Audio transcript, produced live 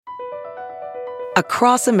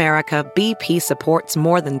Across America, BP supports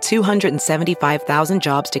more than 275,000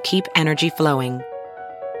 jobs to keep energy flowing.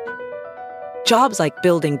 Jobs like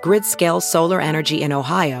building grid-scale solar energy in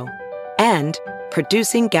Ohio and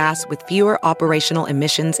producing gas with fewer operational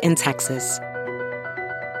emissions in Texas.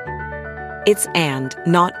 It's and,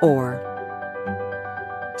 not or.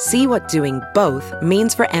 See what doing both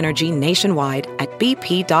means for energy nationwide at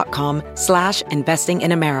bp.com/investing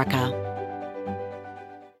in America.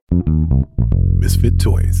 Misfit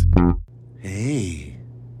Toys. Hey,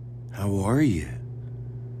 how are you?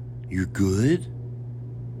 You good?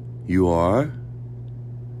 You are?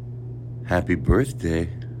 Happy birthday.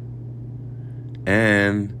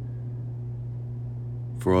 And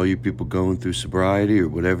for all you people going through sobriety or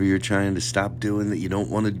whatever you're trying to stop doing that you don't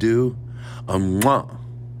want to do, I'm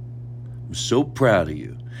so proud of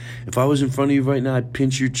you. If I was in front of you right now, I'd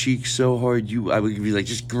pinch your cheek so hard, I would be like,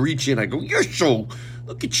 just reach in. I go,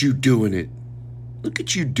 look at you doing it. Look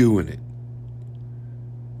at you doing it.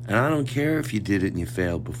 And I don't care if you did it and you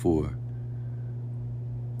failed before.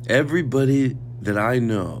 Everybody that I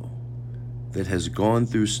know that has gone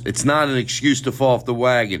through, it's not an excuse to fall off the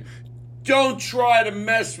wagon. Don't try to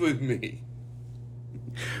mess with me.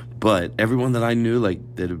 But everyone that I knew,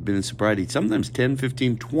 like, that have been in sobriety, sometimes 10,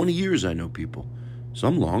 15, 20 years, I know people.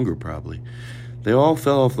 Some longer, probably. They all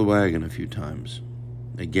fell off the wagon a few times.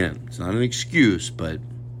 Again, it's not an excuse, but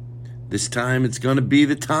this time it's going to be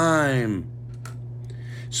the time.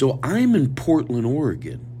 So I'm in Portland,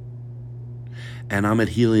 Oregon, and I'm at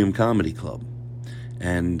Helium Comedy Club.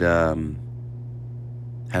 And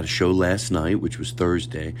had a show last night, which was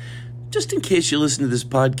Thursday. Just in case you listen to this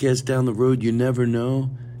podcast down the road, you never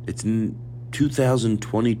know. It's in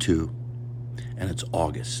 2022, and it's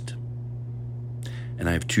August. And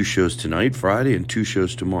I have 2 shows tonight, Friday, and 2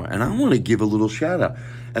 shows tomorrow. And I want to give a little shout out.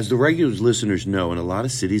 As the regular listeners know, in a lot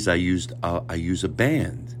of cities I use a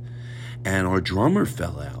band, and our drummer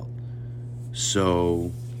fell out.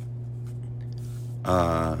 So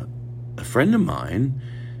a friend of mine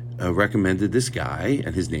recommended this guy,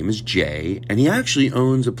 and his name is Jay, and he actually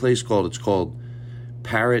owns a place called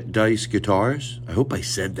Paradise Guitars. I hope I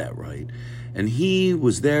said that right. And he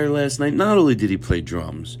was there last night. Not only did he play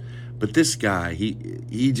drums, but this guy,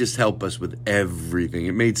 he just helped us with everything.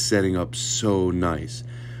 It made setting up so nice.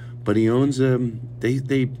 But he owns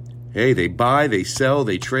they buy, they sell,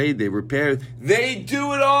 they trade, they repair. They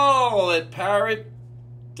do it all at Paradise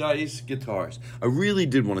Guitars. I really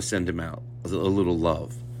did want to send him out a little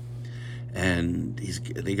love. And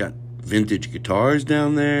they got vintage guitars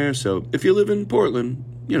down there. So if you live in Portland,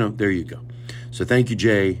 there you go. So thank you,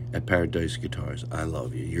 Jay, at Paradise Guitars. I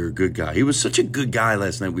love you. You're a good guy. He was such a good guy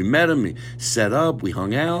last night. We met him. He set up. We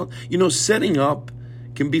hung out. Setting up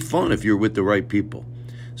can be fun if you're with the right people.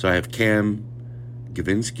 So I have Cam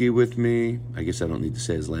Gavinsky with me. I guess I don't need to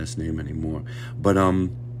say his last name anymore. But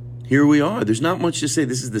here we are. There's not much to say.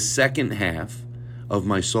 This is the second half of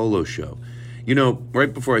my solo show.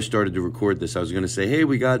 Right before I started to record this, I was going to say, hey,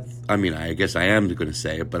 I guess I am going to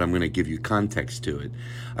say it, but I'm going to give you context to it.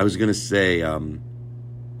 I was going to say, I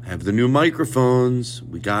have the new microphones.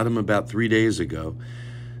 We got them about 3 days ago.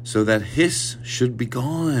 So that hiss should be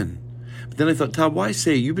gone. But then I thought, Todd, why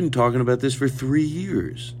say it? You've been talking about this for 3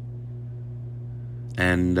 years.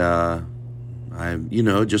 And,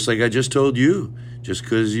 just like I just told you, just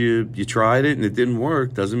because you tried it and it didn't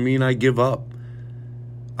work doesn't mean I give up.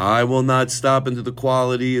 I will not stop until the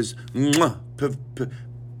quality is, what's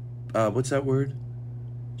that word?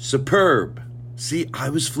 Superb. See, I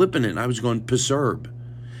was flipping it. I was going superb.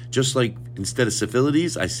 Just like instead of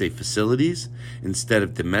facilities, I say facilities. Instead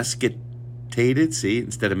of domesticated, see,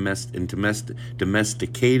 instead of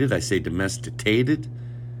domesticated, I say domesticated.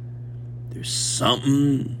 There's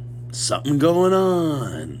something going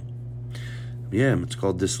on. Yeah, it's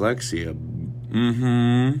called dyslexia.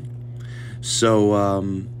 So,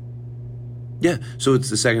 so it's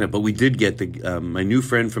the second half. But we did get my new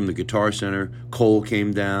friend from the Guitar Center, Cole,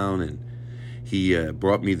 came down, and he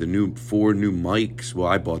brought me the 4 new mics. Well,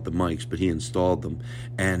 I bought the mics, but he installed them.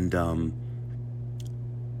 And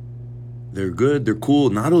they're good. They're cool.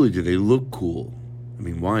 Not only do they look cool, I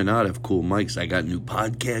mean, why not have cool mics? I got new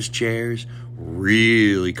podcast chairs,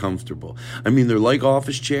 really comfortable. I mean, they're like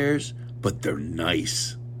office chairs, but they're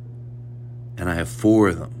nice. And I have 4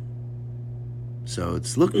 of them. So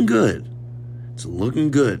it's looking good.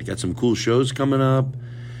 Got some cool shows coming up.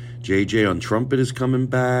 JJ on trumpet is coming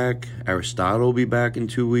back. Aristotle will be back in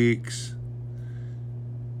 2 weeks.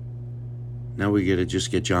 Now we just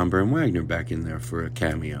get John Bram Wagner back in there for a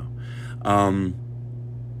cameo.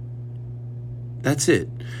 That's it.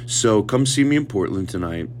 So come see me in Portland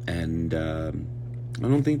tonight, and I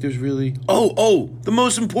don't think there's really... the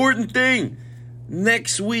most important thing.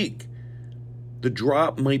 Next week, the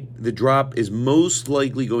drop is most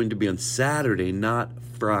likely going to be on Saturday, not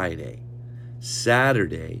Friday.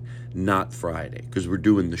 Saturday, not Friday, because we're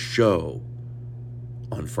doing the show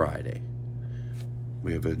on Friday.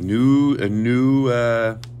 We have a new.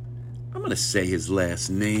 I'm going to say his last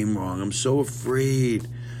name wrong. I'm so afraid.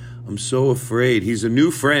 He's a new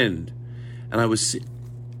friend. And I was...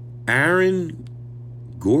 Aaron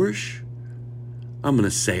Gorsh? I'm going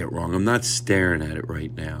to say it wrong. I'm not staring at it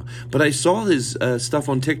right now. But I saw his stuff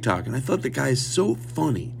on TikTok, and I thought the guy is so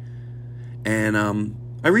funny. And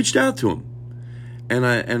I reached out to him. And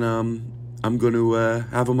I'm going to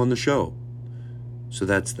have him on the show. So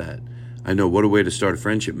that's that. I know, what a way to start a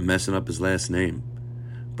friendship, messing up his last name.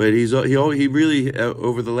 But he really,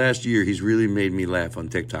 over the last year, he's really made me laugh on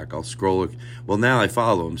TikTok. I'll scroll. Well, now I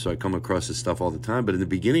follow him, so I come across his stuff all the time. But in the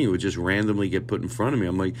beginning, it would just randomly get put in front of me.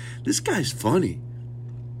 I'm like, this guy's funny.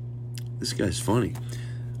 This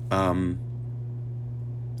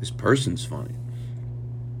person's funny.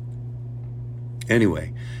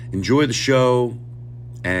 Anyway, enjoy the show,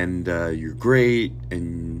 and you're great.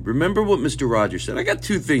 And remember what Mr. Rogers said. I got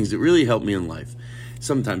two things that really help me in life.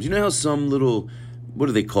 Sometimes, you know how some little... what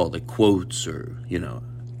do they call it? Like quotes, or,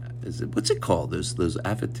 what's it called? Those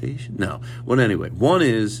affectation? No. Well, anyway, one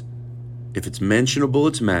is, if it's mentionable,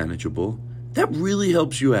 it's manageable. That really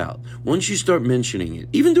helps you out. Once you start mentioning it,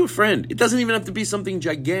 even to a friend, it doesn't even have to be something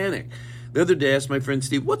gigantic. The other day I asked my friend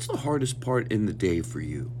Steve, what's the hardest part in the day for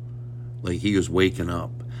you? Like, he goes, waking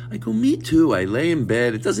up. I go, me too. I lay in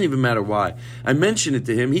bed. It doesn't even matter why. I mention it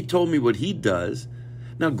to him. He told me what he does.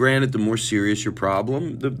 Now, granted, the more serious your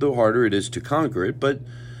problem, the harder it is to conquer it. But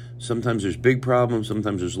sometimes there's big problems.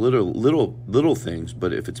 Sometimes there's little things.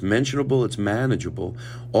 But if it's mentionable, it's manageable.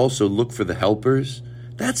 Also, look for the helpers.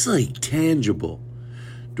 That's like tangible.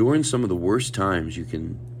 During some of the worst times, you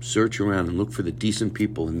can search around and look for the decent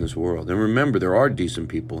people in this world. And remember, there are decent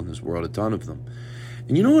people in this world, a ton of them.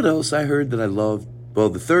 And you know what else I heard that I love? Well,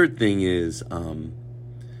 the third thing is...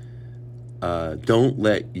 don't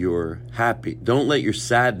let your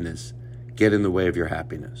sadness get in the way of your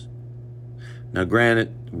happiness. Now,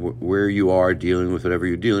 granted, where you are dealing with whatever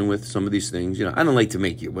you're dealing with, some of these things, I don't like to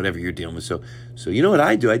make you whatever you're dealing with. So you know what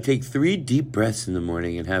I do? I take 3 deep breaths in the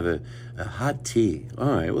morning and have a hot tea. All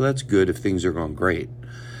right, well, that's good if things are going great.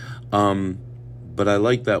 But I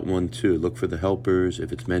like that one too. Look for the helpers.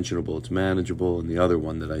 If it's mentionable, it's manageable. And the other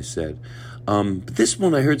one that I said. But this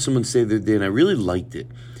one I heard someone say the other day, and I really liked it.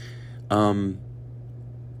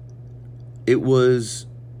 It was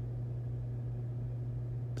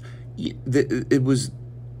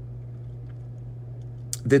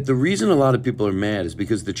that the reason a lot of people are mad is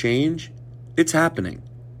because the change, it's happening.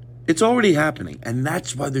 It's already happening. And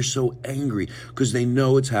that's why they're so angry, because they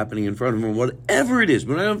know it's happening in front of them. Whatever it is,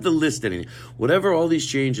 we don't have to list anything. Whatever all these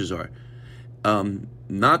changes are,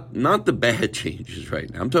 not the bad changes right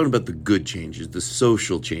now. I'm talking about the good changes, the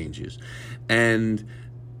social changes. And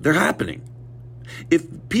they're happening.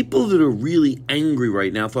 If people that are really angry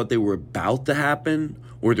right now thought they were about to happen,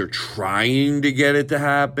 or they're trying to get it to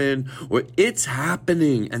happen, or it's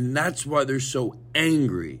happening, and that's why they're so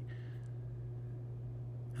angry.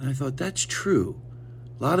 And I thought, that's true.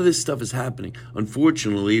 A lot of this stuff is happening.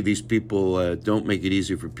 Unfortunately, these people don't make it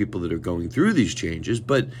easy for people that are going through these changes,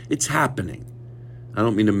 but it's happening. I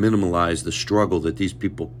don't mean to minimize the struggle that these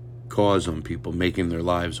people cause on people, making their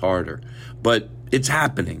lives harder. But it's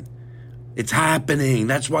happening. It's happening.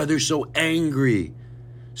 That's why they're so angry.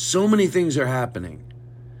 So many things are happening.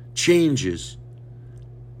 Changes.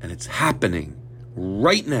 And it's happening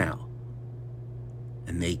right now.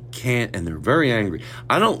 And they can't, and they're very angry.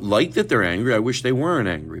 I don't like that they're angry. I wish they weren't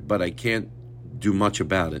angry, but I can't do much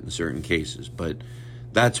about it in certain cases. But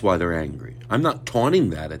that's why they're angry. I'm not taunting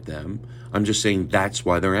that at them. I'm just saying that's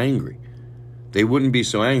why they're angry. They wouldn't be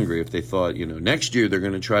so angry if they thought, next year they're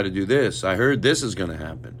going to try to do this. I heard this is going to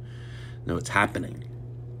happen. No, it's happening.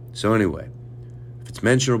 So anyway, if it's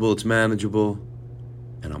mentionable, it's manageable.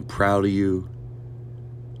 And I'm proud of you.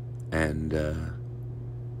 And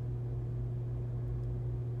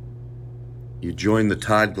you joined the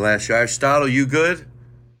Todd Glass Show. Aristotle, you good?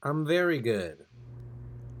 I'm very good.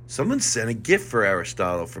 Someone sent a gift for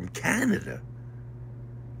Aristotle from Canada.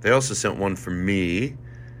 They also sent one for me,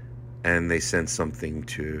 and they sent something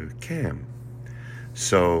to Cam.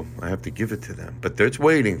 So I have to give it to them. But it's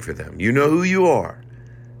waiting for them. You know who you are.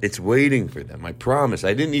 It's waiting for them. I promise.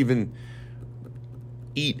 I didn't even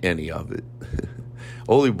eat any of it.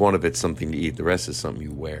 Only one of it's something to eat. The rest is something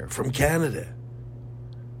you wear. From Canada.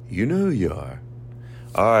 You know who you are.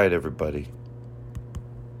 All right, everybody.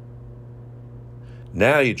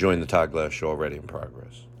 Now you join the Todd Glass Show already in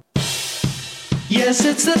progress. Yes,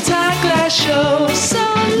 it's the Todd Glass Show, so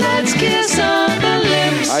let's kiss on the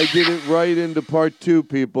lips. I did it right into part 2,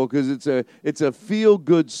 people, because it's a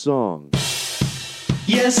feel-good song.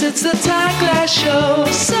 Yes, it's the Todd Glass Show,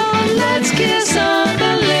 so let's kiss on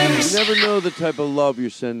the lips. You never know the type of love you're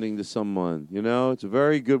sending to someone, you know? It's a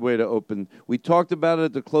very good way to open. We talked about it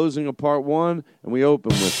at the closing of part 1, and we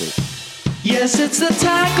open with it. Yes, it's the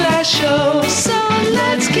Todd Glass Show, so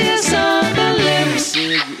let's kiss on the lips.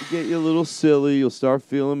 Get you a little silly, you'll start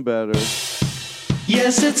feeling better.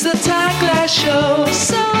 Yes, it's the Todd Glass Show,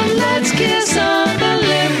 so let's kiss on the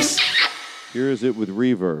lips. Here is it with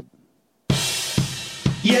reverb.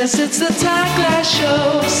 Yes, it's the Todd Glass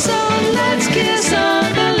Show, so let's kiss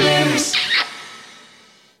on the lips.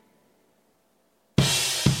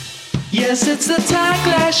 Yes, it's the Todd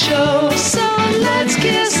Glass Show, so let's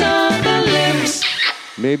kiss on the lips.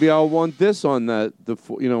 Maybe I'll want this on that.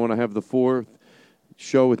 When I have the 4th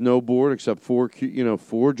show with no board except 4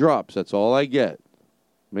 drops. That's all I get.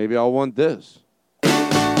 Maybe I'll want this.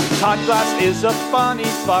 Todd Glass is a funny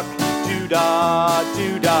fuck. Doo-da,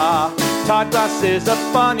 doo-da. Todd Glass is a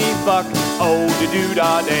funny fuck. Oh,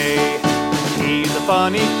 da-doo-da day. He's a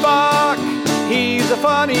funny fuck. He's a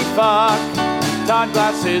funny fuck. Todd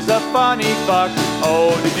Glass is a funny fuck.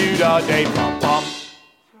 Oh, da-doo-da day. Pom pom.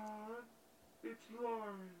 Todd, it's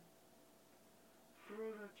Lauren. Throw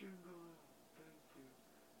that jingle out. Thank you.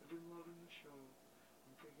 I've been loving the show.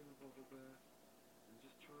 I'm taking a bubble bath and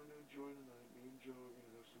just trying to enjoy the night. Me and Joe are going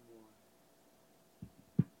to have some more.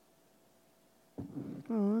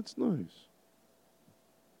 Oh, that's nice.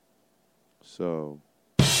 So.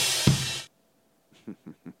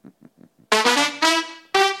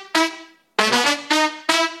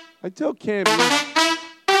 I tell Cam,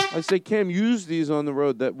 I say, Cam, use these on the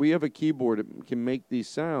road. That we have a keyboard that can make these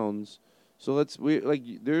sounds. So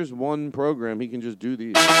there's one program he can just do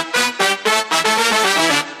these.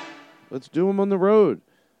 Let's do them on the road.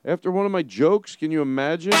 After one of my jokes, can you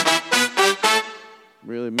imagine?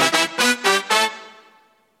 Really make.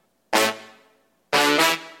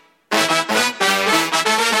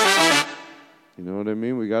 You know what I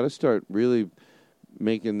mean? We got to start really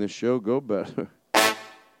making this show go better.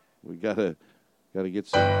 We gotta get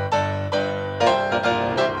some. What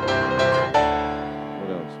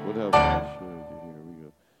else? What else can I show you? Here we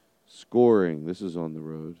go. Scoring. This is on the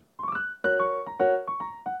road.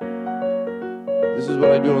 This is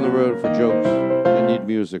what I do on the road for jokes. I need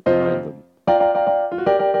music behind them. I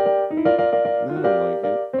don't like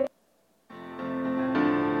it.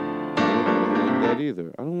 I don't like that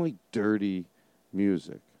either. I don't like dirty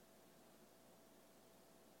music.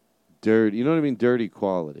 Dirty, you know what I mean? Dirty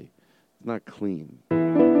quality. It's not clean.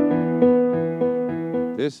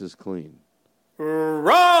 This is clean.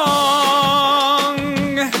 Wrong!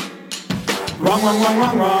 Wrong, wrong, wrong,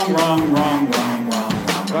 wrong, wrong, wrong, wrong, wrong, wrong.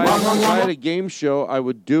 If I had a game show, I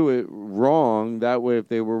would do it wrong. That way, if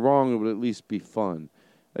they were wrong, it would at least be fun.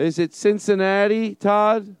 Is it Cincinnati,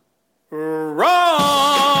 Todd? Wrong!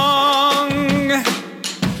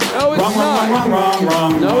 No, it's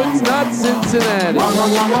not. No, it's not Cincinnati. Not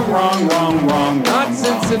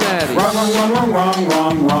Cincinnati.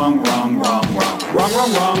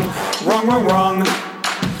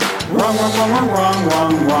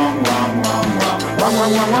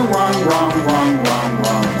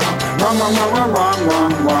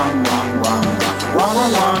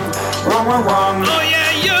 Oh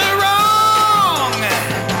yeah, you're wrong.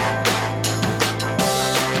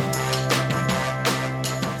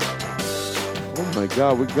 Oh my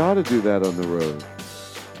God, we got to do that on the road.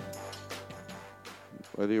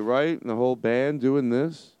 Are they right? And the whole band doing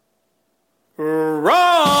this? Wrong.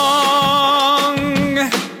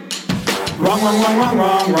 Wrong, wrong, wrong,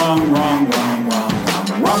 wrong, wrong, wrong, wrong, wrong,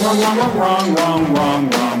 wrong, wrong, wrong, wrong, wrong, wrong,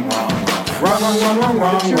 wrong,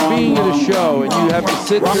 wrong. If you're being at a show and you have to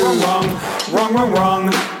sit through,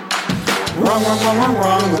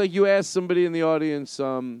 it's like you ask somebody in the audience,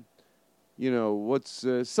 what's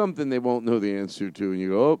something they won't know the answer to, and you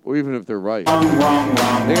go, or even if they're right, they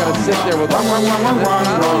got to sit there with not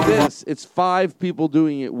only this, it's 5 people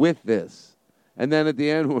doing it with this, and then at the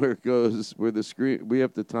end where it goes, where the screen, we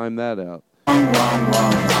have to time that out.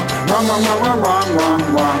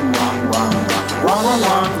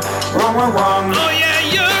 Oh yeah,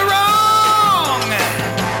 you're wrong.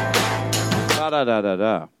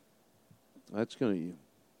 Da. That's gonna.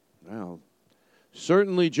 Wow.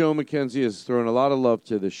 Certainly, Joe McKenzie has thrown a lot of love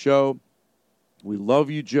to the show. We love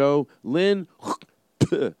you, Joe. Lynn,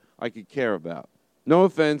 I could care about. No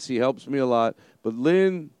offense, he helps me a lot. But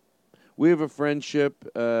Lynn, we have a friendship,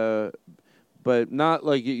 but not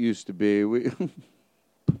like it used to be.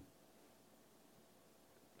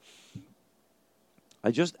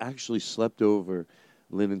 I just actually slept over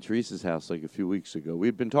Lynn and Teresa's house like a few weeks ago. We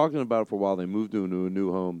had been talking about it for a while. They moved into a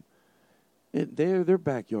new home. Their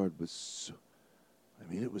backyard was,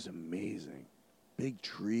 it was amazing. Big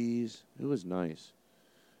trees. It was nice.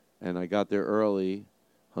 And I got there early,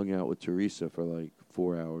 hung out with Teresa for like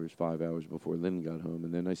 4 hours, 5 hours before Lynn got home,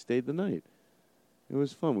 and then I stayed the night. It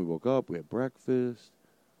was fun. We woke up, we had breakfast.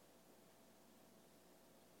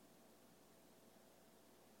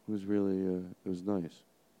 It was really, it was nice.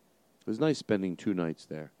 It was nice spending 2 nights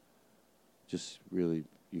there. Just really,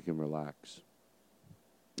 you can relax.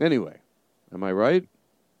 Anyway, am I right?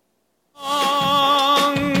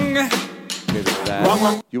 Okay, that's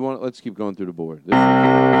that. Let's keep going through the board.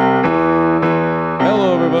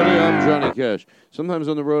 Hello, everybody. I'm Johnny Cash. Sometimes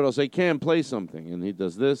on the road, I'll say, Cam, play something. And he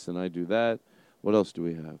does this, and I do that. What else do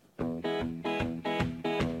we have?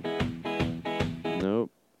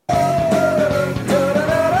 Nope.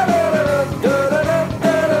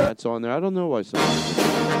 That's on there. I don't know why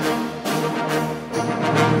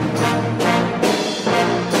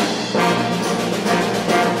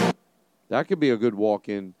that could be a good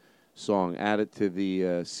walk-in song. Add it to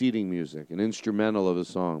the seating music, an instrumental of a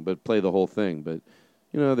song, but play the whole thing. But,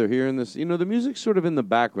 they're hearing this. The music's sort of in the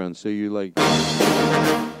background, so you like...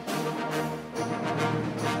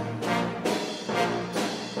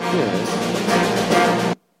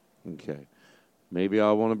 Yeah. Okay. Maybe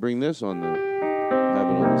I want to bring this on have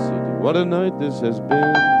it on the CD. What a night this has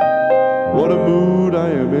been. What a mood I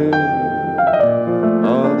am in.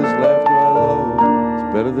 All this laughter I love.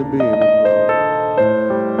 It's better than being alone.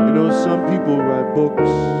 Some people write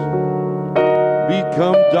books,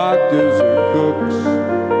 become doctors or cooks,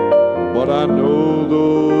 but I know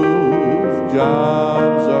those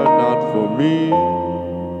jobs are not for me.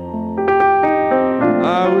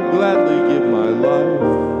 I would gladly give my life,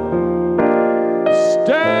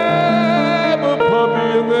 stab a puppy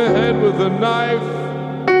in the head with a knife,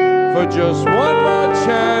 for just one more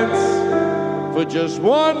chance, for just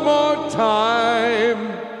one more time,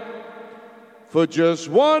 for just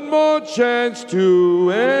one more chance to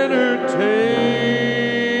entertain.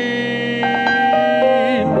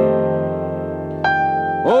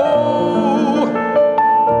 Oh,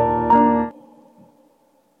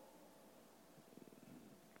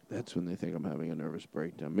 that's when they think I'm having a nervous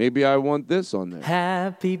breakdown. Maybe I want this on there.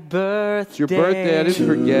 Happy birthday. It's your birthday. I didn't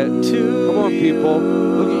forget. Come on, people.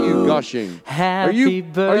 Look at you gushing. Are you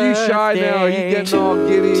shy now? Are you getting all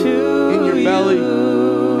giddy in your belly?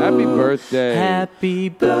 Happy birthday. Happy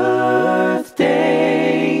birthday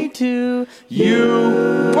to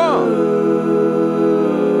you.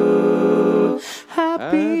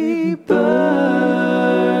 Happy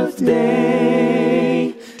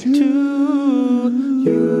birthday to you.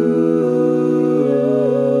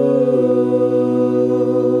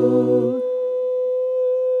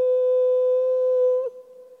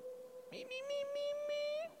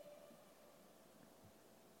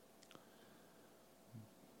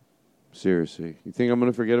 Seriously, you think I'm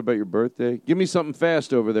going to forget about your birthday? Give me something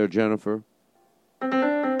fast over there, Jennifer.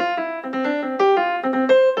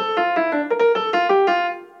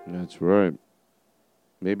 That's right.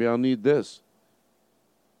 Maybe I'll need this.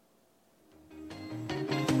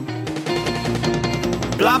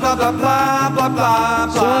 Blah, blah, blah, blah, blah, blah.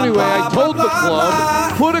 So anyway, I told the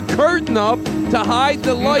club, put a curtain up to hide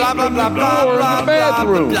the light in the door of the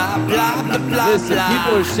bathroom. Listen,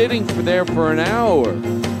 people are sitting there for an hour.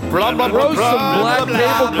 Throw some black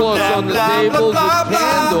tablecloths on the tables with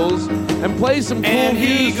candles and play some cool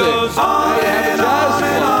music. Goes on have a jazz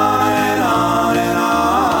club.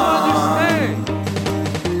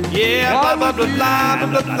 Yeah, blah, blah, blah,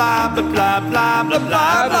 blah, blah, blah, blah, blah, blah, blah,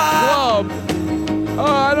 Have a club. Oh,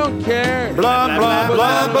 I don't care. Blah, blah,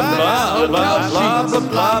 blah, blah, blah, Hotel blah, sheets.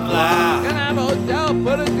 blah, blah. Gonna have a hotel.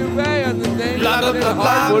 Put a duvet on the thing. Blah, blah, And a blah, blah,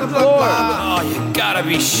 hardwood blah, floor. blah. Oh, you gotta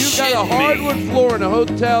be You shitting got a hardwood me. floor in a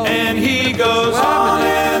hotel. And he goes on Laminate.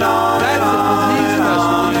 and on That's and a disease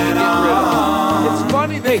on festival you and can get rid of. on. It's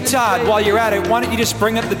funny that Hey, you Todd, say- while you're at it, why don't you just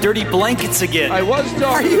bring up the dirty blankets again? I was talking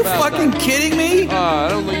Are you about fucking that. kidding me? I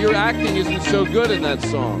don't know. Your acting isn't so good in that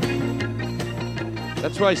song.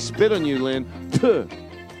 That's why I spit on you, Lynn. Puh.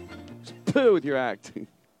 Puh with your acting.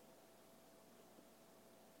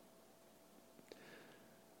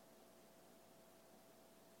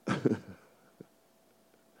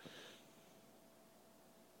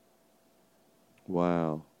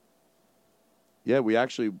 Wow. Yeah, we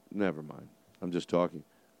actually... Never mind. I'm just talking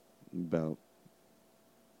about...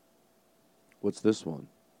 What's this one?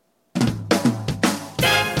 So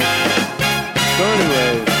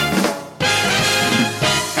anyway...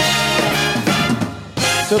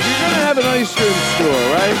 So if you're going to have an ice cream store,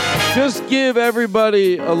 right, just give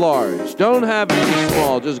everybody a large. Don't have any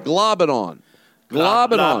small. Just glob it on.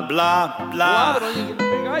 Glob it on. Blah, blah. Glob it on. You get a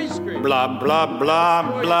big ice cream. Blah, blah,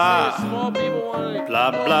 blah, blah. Small people want to...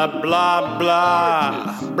 Blah, blah, blah,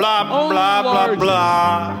 blah. Blah, Only blah, blah, larges.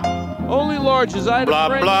 blah. Only larges. I had a Blah,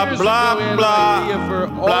 friend blah, years blah, ago who had blah. an idea for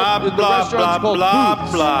all Blah, the blah, restaurants called blah,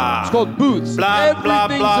 booths. blah. It's called booths. Blah, blah,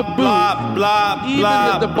 Everything's blah, a booth. blah, blah, Even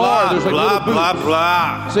blah, at the bar, there's like blah, little booths. blah,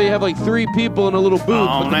 blah. So you have like 3 people in a little booth,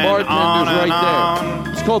 but the bartender's right there.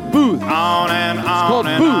 It's called booth. On and on. It's called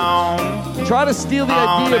and booth. on. Try to steal the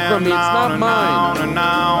idea from me. It's not mine. But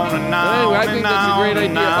anyway, I think that's a great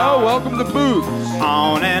idea. Oh, welcome to booths.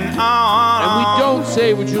 On and on. And we don't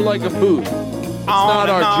say, would you like a booth? It's not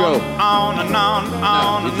our joke. On and on.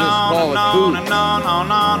 No, you just call it booth.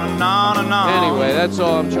 Anyway, that's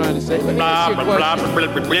all I'm trying to say. Let me ask you a question.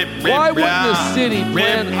 Why wouldn't the city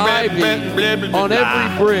plant ivy on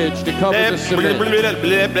every bridge to cover the cement? Why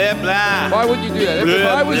wouldn't you do that? If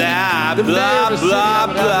I was the mayor of the city, I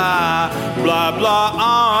would have blah, blah,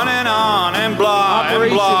 on and blah, and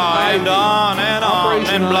Operation blah, and Ivy. on and on,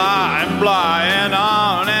 Operation and blah, Ivy. and blah, and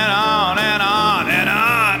on and on and on and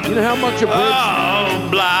on. You know how much a bridge Oh,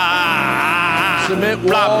 blah. cement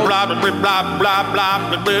Blah, walls? blah, blah, blah, blah, blah,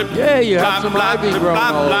 blah. Yeah, you have some ivy growing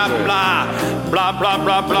all blah, over it. blah, blah,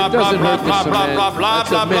 blah, blah, It doesn't blah, hurt the blah, blah, cement. blah, blah, That's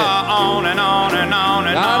a blah, myth. blah, on and on and on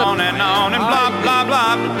and Not a on and on and blah, ivy. blah,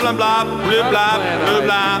 blah, blah, blah, blah, blah, blah,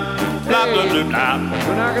 blah. Blah, blah, blah, blah.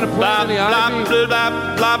 We're not going to Blah, plant any blah, ivy.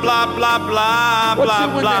 blah, blah, blah, blah, blah, What's blah, it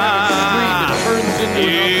when they have a street that blah. turns into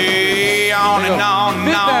another? On and on and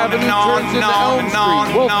Fifth on Avenue and on turns and into on Elm and on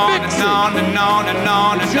Street. Well, and on fix and it. on and on and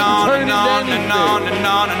on It and shouldn't on turn and into on and anything. on and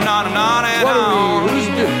on and on and on and What on. are we? Who's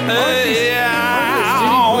doing? Aren't the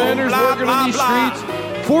city planners working on these streets?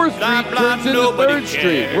 4th Street turns into 3rd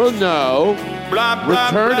Street. Well, no.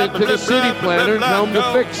 Return it to the city planner and tell them to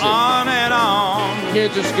fix it. On and on. You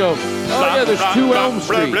can't just go, oh yeah, there's 2 Elm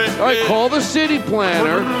Streets. All right, call the city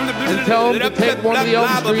planner and tell them to take one of the Elm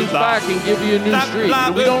Streets back and give you a new street.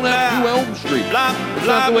 We don't have 2 Elm Streets. It's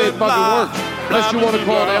not the way it fucking works. Unless you want to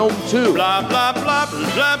call it Elm 2. Okay, I'm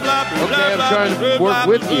trying to work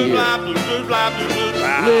with you here.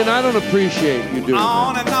 Lynn, I don't appreciate you doing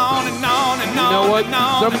On that. and on and on and on. You know what? and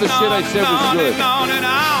on Some of the and shit I on said and was on good. and on and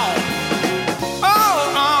on. Oh,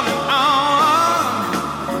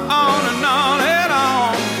 on and on and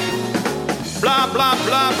on. Blah, blah,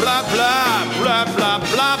 blah, blah, blah, blah, blah,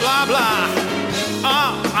 blah, blah, blah.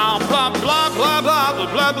 Blah, blah, blah, blah, blah,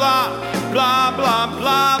 blah, blah. Blah, blah,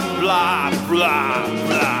 blah, blah, blah, blah, blah, blah,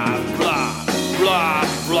 blah, blah,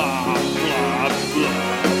 blah,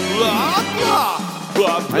 blah,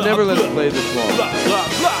 blah. I never let it play this long. Blah, blah,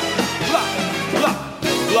 blah, blah,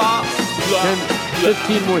 blah, blah, 10,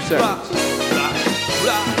 15 more seconds. blah,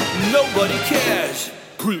 blah. Nobody cares.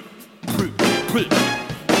 Blah,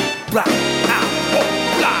 blah, blah,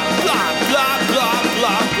 blah, blah,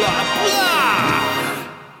 blah, blah, blah.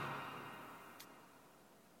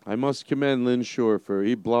 I must commend Lynn Shore for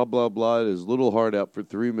he blah, blah, blah his little heart out for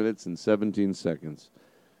 3 minutes and 17 seconds.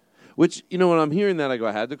 Which, you know, when I'm hearing that, I go,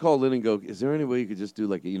 I had to call Lynn and go, is there any way you could just do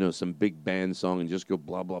like, you know, some big band song and just go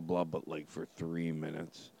blah, blah, blah, but like for 3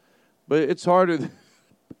 minutes? But it's harder.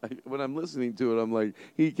 When I'm listening to it, I'm like,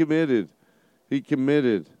 he committed. He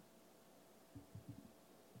committed.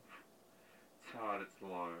 Todd, it's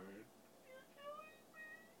Lauren.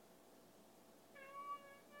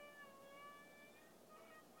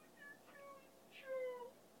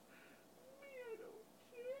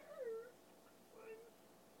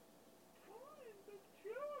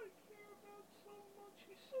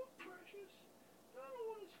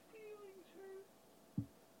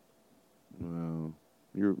 Well,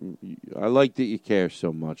 I like that you care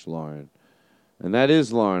so much, Lauren. And that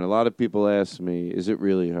is Lauren. A lot of people ask me, is it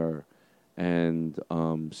really her? And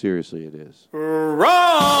seriously, it is. Wrong!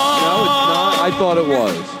 No, it's not. I thought it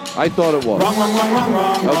was. I thought it was.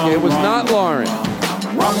 Okay, it was not Lauren.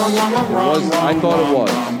 It was, I thought it was.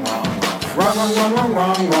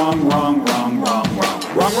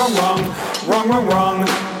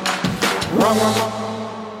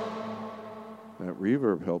 That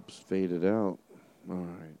reverb helps fade it out. All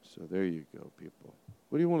right, so there you go, people.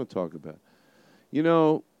 What do you want to talk about? You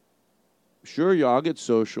know, sure, I'll get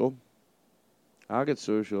social. I'll get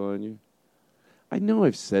social on you. I know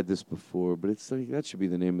I've said this before, but it's like that should be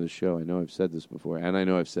the name of the show. I know I've said this before, and I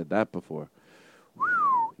know I've said that before.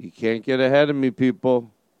 You can't get ahead of me,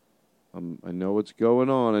 people. I know what's going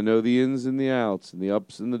on. I know the ins and the outs and the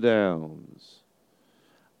ups and the downs.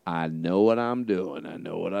 I know what I'm doing. I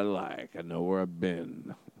know what I like. I know where I've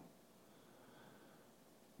been.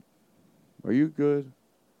 Are you good?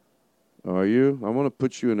 Are you? I want to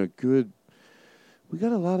put you in a good... We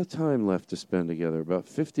got a lot of time left to spend together, about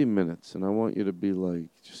 50 minutes, and I want you to be like,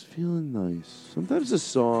 just feeling nice. Sometimes a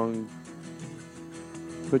song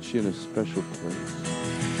puts you in a special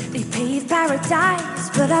place. They paved paradise,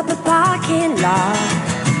 put up a parking lot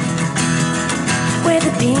with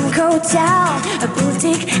a pink hotel, a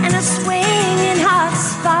boutique, and a swinging hot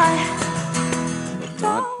spot.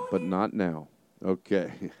 But not now.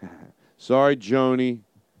 Okay. Sorry, Joni.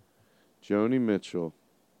 Joni Mitchell.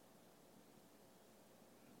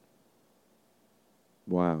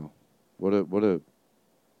 Wow. What a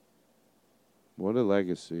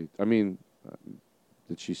legacy. I mean,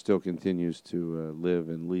 that she still continues to live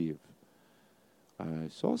and leave. I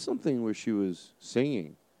saw something where she was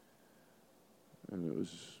singing, and it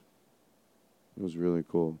was really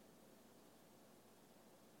cool.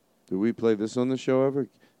 Did we play this on the show ever?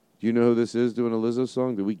 Do you know who this is doing a Lizzo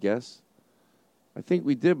song? Did we guess? I think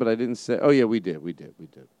we did, but I didn't say. Oh, yeah, we did.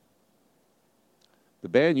 The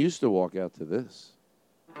band used to walk out to this.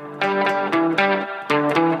 This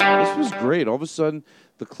was great. All of a sudden,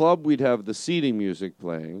 the club, we'd have the seating music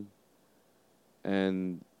playing,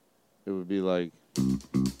 and it would be like,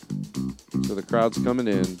 so the crowd's coming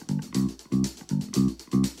in.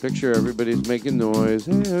 Picture everybody's making noise.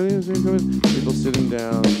 Hey, people sitting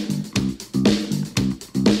down.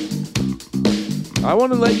 I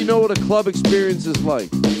want to let you know what a club experience is like.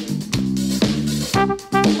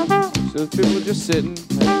 So people are just sitting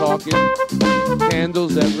and talking.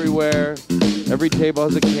 Candles everywhere. Every table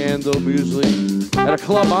has a candle, usually. At a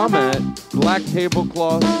club I'm at, black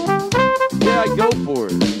tablecloths. Yeah, I go for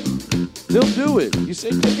it. They'll do it. You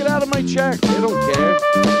say, take it out of my check. They don't care.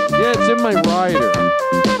 Yeah, it's in my rider.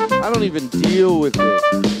 I don't even deal with it.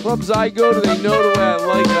 Clubs I go to, they know the way I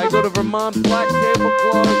like it. I go to Vermont, black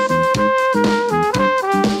tablecloths.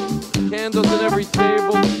 Candles at every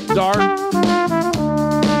table, dark.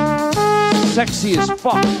 Sexy as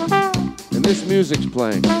fuck. And this music's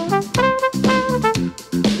playing. You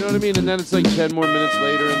know what I mean? And then it's like 10 more minutes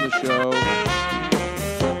later in the show.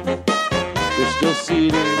 They're still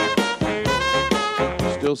seating.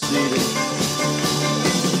 Still seating.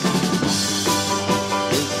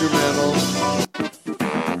 Instrumental.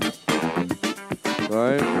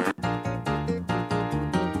 Right?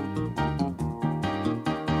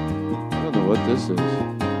 I don't know what this is.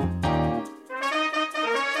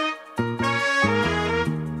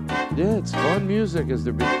 Yeah, it's fun music as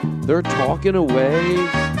they're talking away.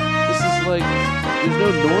 This is like, there's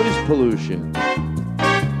no noise pollution.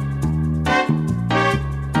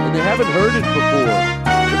 And they haven't heard it before.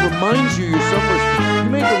 It reminds you you're somewhere. You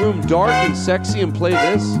make a room dark and sexy and play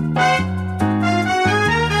this. And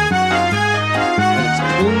it's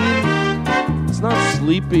clean. It's not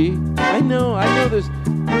sleepy. I know there's...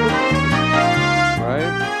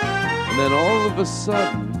 Right? And then all of a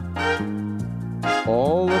sudden,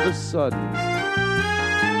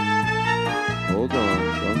 hold on,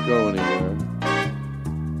 don't go anywhere.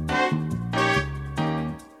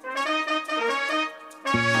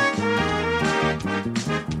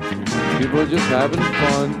 People are just having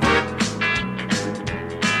fun.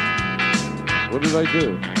 What did I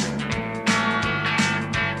do?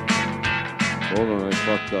 Hold on, I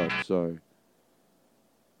fucked up, sorry.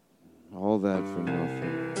 All that for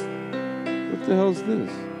nothing. What the hell's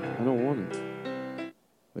this? I don't want it.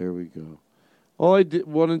 There we go. All I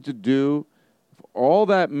wanted to do, all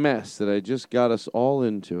that mess that I just got us all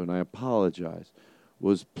into, and I apologize,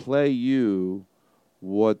 was play you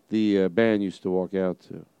what the band used to walk out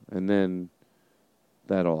to. And then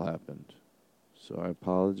that all happened. So I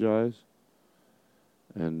apologize,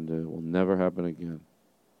 and it will never happen again.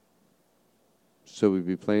 So we'd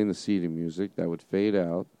be playing the seating music. That would fade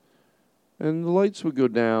out, and the lights would go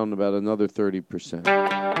down about another 30%.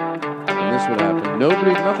 And this would happen.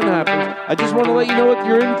 Nothing happens. I just want to let you know what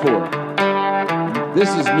you're in for. This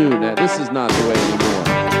is new now. This is not the way anymore.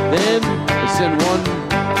 Then I send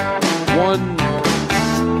one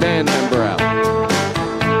band member out.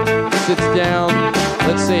 Sits down.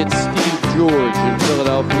 Let's say it's Steve George in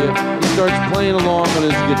Philadelphia. He starts playing along on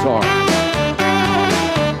his guitar.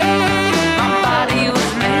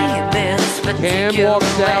 Cam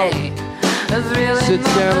walks out. Sits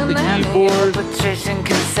down at the keyboard,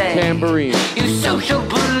 tambourine. You social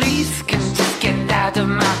police can just get out of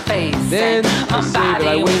my face. Then I say that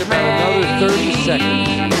I wait about another 30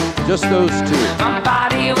 seconds. Just those two. My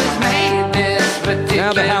body was made this particular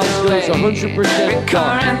now the house goes 100%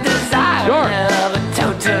 dark.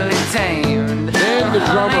 Totally tamed. Then the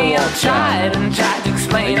drummer walks out. And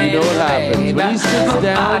you know what happens. When he sits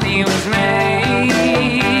down, it's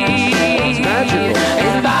magical.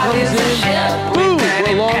 Everybody comes in, boom,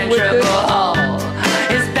 along with this.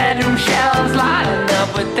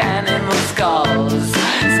 with animal skulls.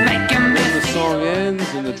 It's making me And the song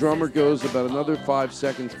ends, and the drummer goes about another 5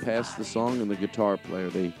 seconds past the song, and the guitar player,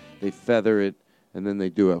 they feather it, and then they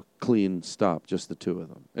do a clean stop, just the two of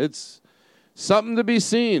them. It's something to be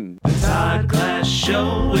seen. The Todd Glass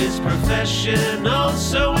Show is professional,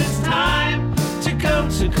 so it's time to go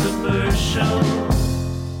to commercial.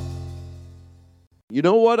 You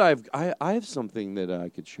know what? I have something that I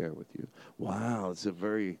could share with you. Wow, it's a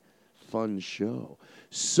very fun show.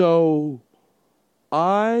 So,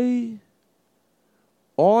 all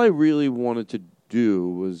I really wanted to do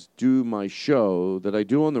was do my show that I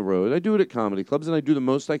do on the road. I do it at comedy clubs, and I do the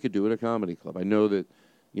most I could do at a comedy club. I know that,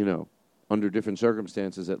 under different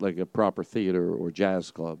circumstances at like a proper theater or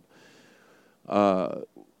jazz club, what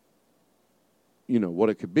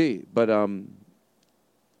it could be. But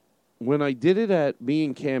when I did it me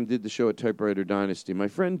and Cam did the show at Typewriter Dynasty, my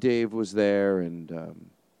friend Dave was there, and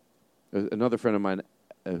another friend of mine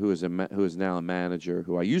who is now a manager,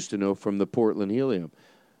 who I used to know from the Portland Helium.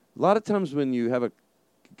 A lot of times when you have a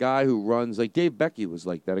guy who runs, like Dave Becky was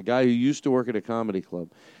like that, a guy who used to work at a comedy club.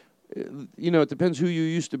 It depends who you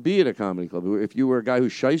used to be at a comedy club. If you were a guy who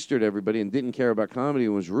shystered everybody and didn't care about comedy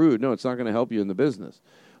and was rude, no, it's not going to help you in the business.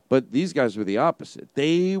 But these guys were the opposite.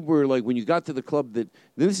 They were like, when you got to the club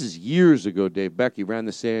this is years ago, Dave Becky ran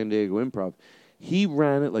the San Diego Improv. He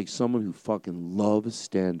ran it like someone who fucking loves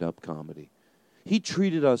stand-up comedy. He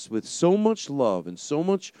treated us with so much love and so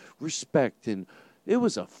much respect, and it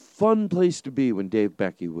was a fun place to be when Dave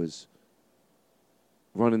Becky was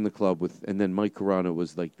running the club and then Mike Carano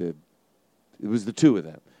was like it was the two of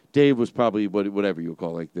them. Dave was probably whatever you would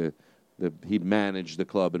call like he managed the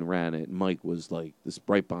club and ran it. And Mike was like this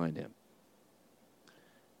right behind him.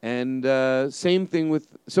 And same thing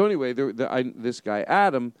so anyway, this guy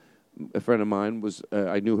Adam, a friend of mine,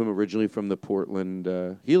 I knew him originally from the Portland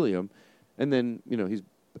Helium, and then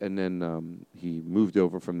he moved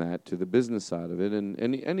over from that to the business side of it, and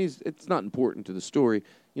it's not important to the story.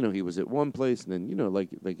 He was at one place, and then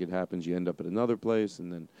like it happens, you end up at another place,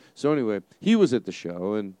 and then so anyway, he was at the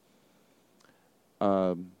show, and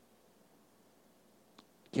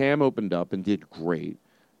Cam opened up and did great,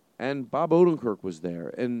 and Bob Odenkirk was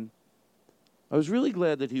there, and I was really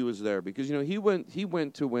glad that he was there because he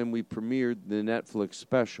went to when we premiered the Netflix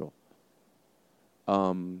special,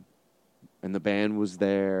 and the band was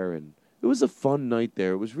there, and it was a fun night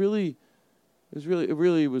there. It really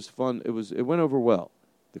was fun. It went over well.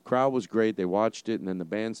 The crowd was great. They watched it, and then the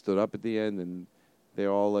band stood up at the end, and they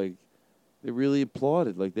all they really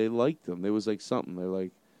applauded. Like they liked them. There was like something.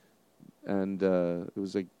 And it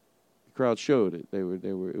was like the crowd showed it. They were.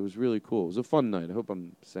 It was really cool. It was a fun night. I hope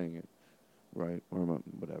I'm saying it right, or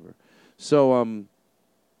whatever. So and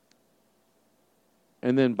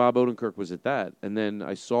then Bob Odenkirk was at that, and then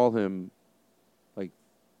I saw him.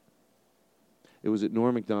 It was at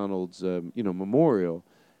Norm Macdonald's, memorial,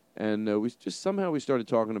 and we started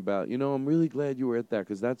talking about, I'm really glad you were at that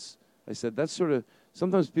because I said that's sort of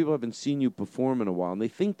sometimes people haven't seen you perform in a while and they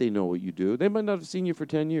think they know what you do. They might not have seen you for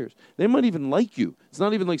 10 years. They might even like you. It's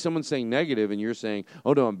not even like someone saying negative and you're saying,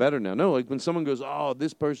 oh no, I'm better now. No, like when someone goes, oh,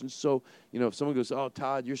 this person's so, if someone goes, oh,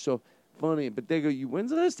 Todd, you're so funny, but they go, when's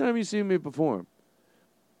the last time you seen me perform?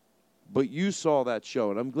 But you saw that show,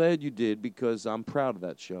 and I'm glad you did because I'm proud of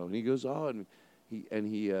that show. And he goes, oh, and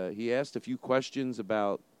he asked a few questions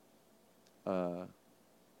about, talking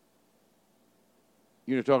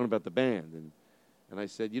about the band, and I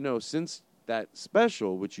said, since that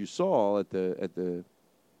special which you saw at the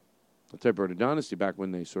Typewriter Dynasty back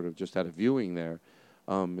when they sort of just had a viewing there,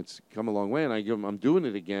 it's come a long way, and I'm doing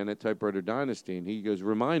it again at Typewriter Dynasty, and he goes,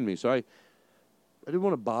 remind me. So I didn't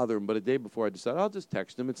want to bother him, but a day before I decided I'll just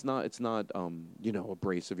text him. It's not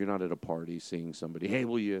abrasive. You're not at a party seeing somebody. Hey,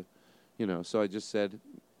 will you? So I just said,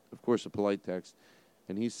 of course, a polite text.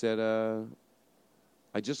 And he said,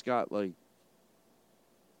 I just got, a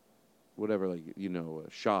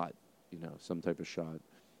shot, some type of shot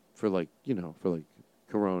for,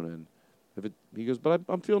 Corona. And he goes, but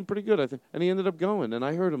I'm feeling pretty good, I think. And he ended up going, and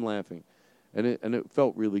I heard him laughing. And it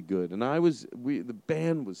felt really good. And the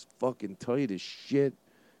band was fucking tight as shit.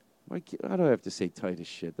 How do I have to say tight as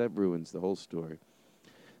shit? That ruins the whole story.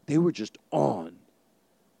 They were just on.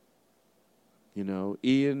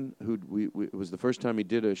 Ian, it was the first time he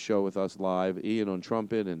did a show with us live. Ian on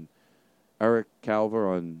trumpet and Eric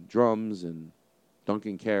Calver on drums and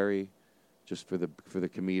Duncan Carey, just for the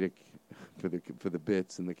comedic, for the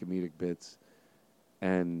bits and the comedic bits,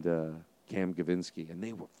 and Cam Gavinsky, and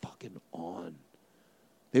they were fucking on.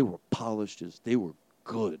 They were polished they were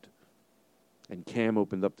good, and Cam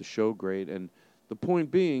opened up the show great. And the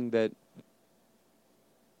point being that,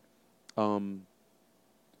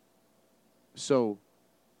 So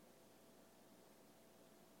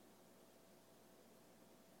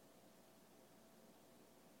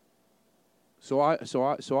I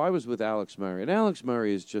was with Alex Murray, and Alex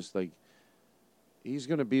Murray is just like, he's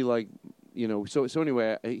going to be like, so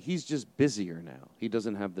anyway, he's just busier now. He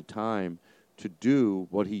doesn't have the time to do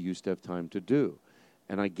what he used to have time to do,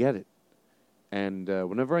 and I get it. And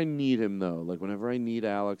whenever I need him, though, like whenever I need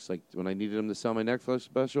Alex, like when I needed him to sell my Netflix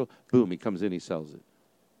special, boom, he comes in, he sells it.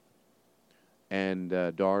 And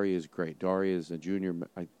Dari is great. Dari is a junior.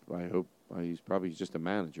 I hope he's just a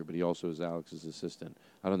manager, but he also is Alex's assistant.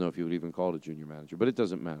 I don't know if you would even call it a junior manager, but it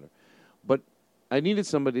doesn't matter. But I needed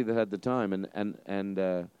somebody that had the time, and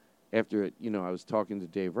after it, I was talking to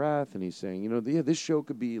Dave Rath, and he's saying, this show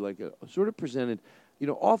could be like a sort of presented,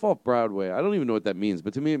 off Broadway. I don't even know what that means,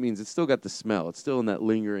 but to me it means it's still got the smell. It's still in that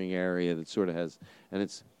lingering area that sort of has,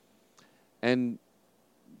 and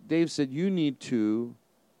Dave said,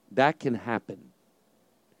 that can happen.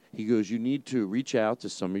 He goes, you need to reach out to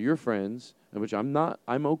some of your friends, which I'm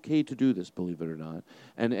okay to do this, believe it or not,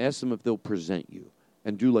 and ask them if they'll present you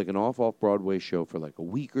and do like an off Broadway show for like a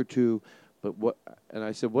week or two. But and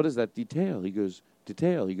I said, what does that detail? He goes,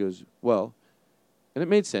 well, and it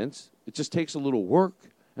made sense. It just takes a little work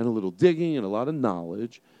and a little digging and a lot of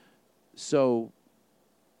knowledge. So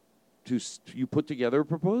you put together a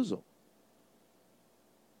proposal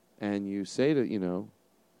and you say to,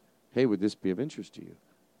 hey, would this be of interest to you?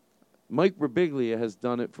 Mike Birbiglia has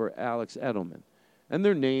done it for Alex Edelman. And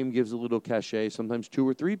their name gives a little cachet. Sometimes 2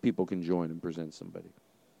 or 3 people can join and present somebody.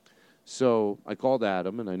 So I called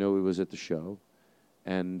Adam, and I know he was at the show.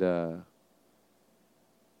 And I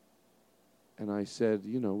said,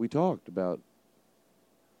 we talked about,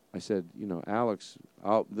 I said, Alex,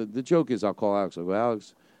 the joke is I'll call Alex. I go,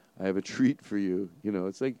 Alex, I have a treat for you.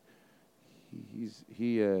 It's like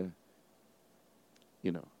he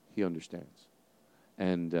understands.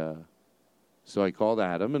 And so I called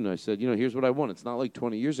Adam, and I said, here's what I want. It's not like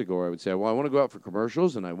 20 years ago where I would say, well, I want to go out for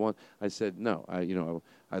commercials, and I said, no,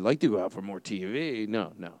 I'd like to go out for more TV.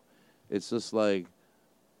 No. It's just like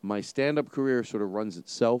my stand-up career sort of runs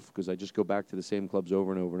itself because I just go back to the same clubs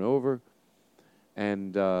over and over and over,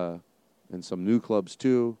 and some new clubs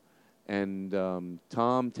too. And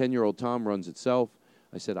 10-year-old Tom runs itself.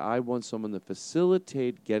 I said, I want someone to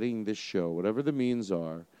facilitate getting this show, whatever the means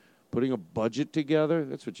are, putting a budget together.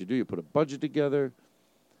 That's what you do. You put a budget together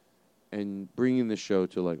and bringing the show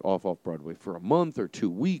to like off Broadway for a month or 2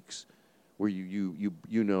 weeks, where you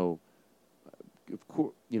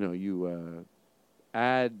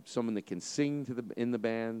add someone that can sing in the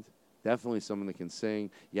band. Definitely someone that can sing.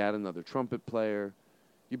 You add another trumpet player.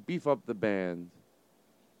 You beef up the band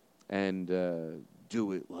and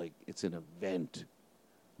do it like it's an event.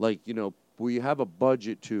 Like, where you have a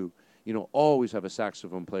budget to, always have a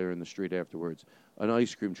saxophone player in the street afterwards. An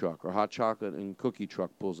ice cream truck or hot chocolate and cookie truck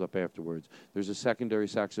pulls up afterwards. There's a secondary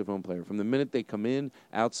saxophone player. From the minute they come in,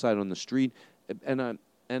 outside on the street. And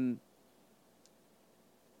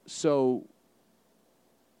so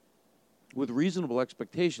with reasonable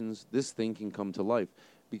expectations, this thing can come to life.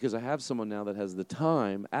 Because I have someone now that has the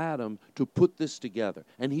time, Adam, to put this together.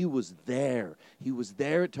 And he was there. He was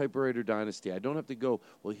there at Typewriter Dynasty. I don't have to go,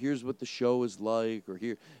 well, here's what the show is like, or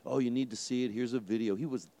here, oh, you need to see it, here's a video. He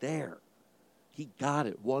was there. He got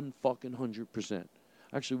it 100%.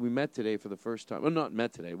 Actually, we met today for the first time. Well, not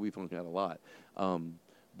met today. We've only had a lot.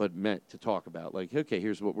 But met to talk about, like, okay,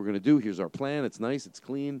 here's what we're going to do. Here's our plan. It's nice. It's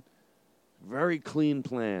clean. Very clean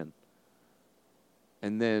plan.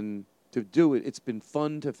 And then to do it, it's been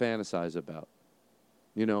fun to fantasize about,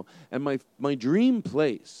 And my dream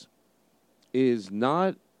place is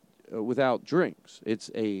not without drinks. It's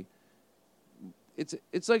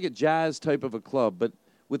like a jazz type of a club, but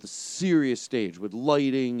with a serious stage, with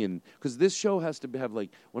lighting, and because this show has to have like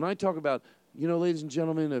when I talk about, ladies and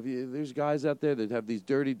gentlemen, there's guys out there that have these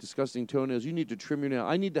dirty, disgusting toenails. You need to trim your nail.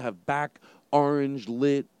 I need to have back orange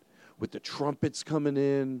lit with the trumpets coming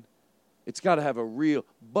in. It's got to have a real,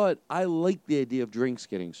 but I like the idea of drinks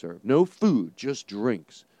getting served. No food, just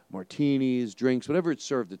drinks. Martinis, drinks, whatever it's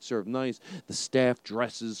served nice. The staff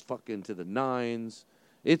dresses fucking to the nines.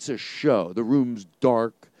 It's a show. The room's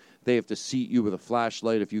dark. They have to seat you with a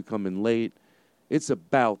flashlight if you come in late. It's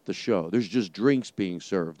about the show. There's just drinks being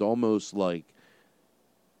served, almost like,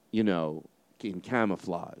 in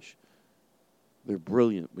camouflage. They're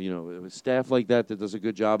brilliant, with staff like that does a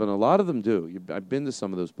good job, and a lot of them do. I've been to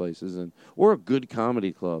some of those places, or a good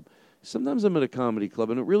comedy club. Sometimes I'm at a comedy club,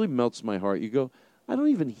 and it really melts my heart. You go, I don't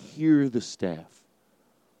even hear the staff.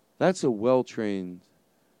 That's a well-trained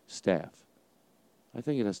staff. I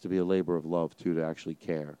think it has to be a labor of love, too, to actually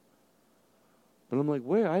care. But I'm like,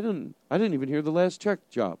 where? I didn't even hear the last check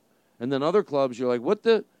drop. And then other clubs, you're like, what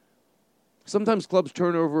the? Sometimes clubs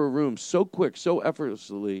turn over a room so quick, so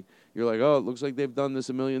effortlessly. You're like, oh, it looks like they've done this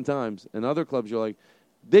a million times. And other clubs, you're like,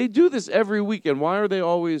 they do this every weekend. Why are they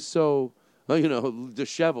always so,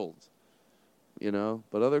 disheveled?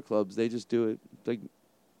 But other clubs, they just do it like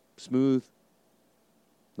smooth,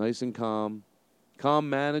 nice and calm. Calm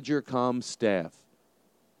manager, calm staff.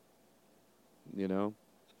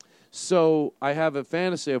 So I have a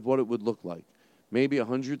fantasy of what it would look like. Maybe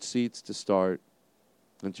 100 seats to start,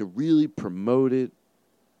 and to really promote it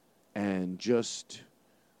and just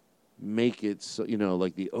make it so,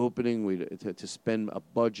 like the opening, to spend a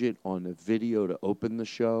budget on a video to open the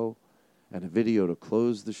show and a video to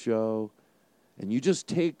close the show. And you just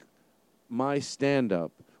take my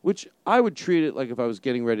stand-up, which I would treat it like if I was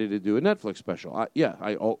getting ready to do a Netflix special.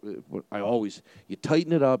 I always, you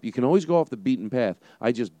tighten it up. You can always go off the beaten path.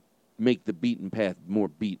 I just make the beaten path more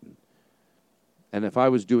beaten. And if I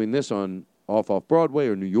was doing this on off Broadway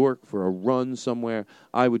or New York for a run somewhere,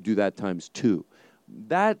 I would do that times 2.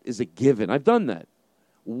 That is a given. I've done that.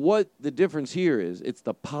 What the difference here is, it's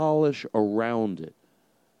the polish around it.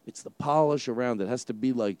 It's the polish around it. It has to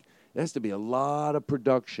be a lot of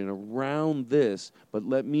production around this, but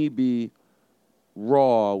let me be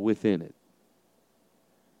raw within it.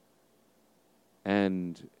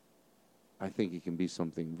 And I think it can be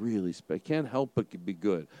something really special. It can't help but be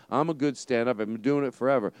good. I'm a good stand-up. I've been doing it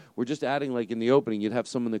forever. We're just adding, like in the opening, you'd have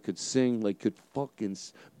someone that could sing, like could fucking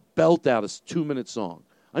belt out a 2-minute song.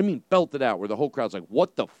 I mean, belt it out, where the whole crowd's like,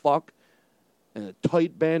 what the fuck? And a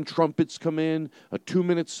tight band, trumpets come in, a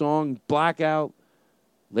 2-minute song, blackout,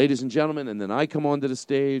 ladies and gentlemen, and then I come onto the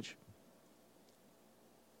stage.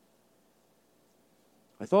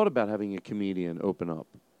 I thought about having a comedian open up,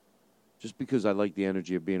 just because I like the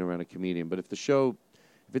energy of being around a comedian. But if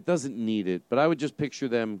it doesn't need it, but I would just picture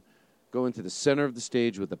them going to the center of the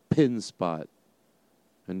stage with a pin spot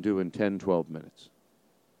and doing 10, 12 minutes.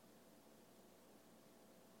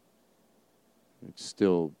 It's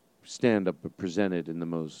still stand-up, but presented in the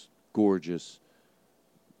most gorgeous,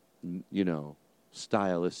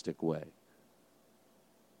 stylistic way.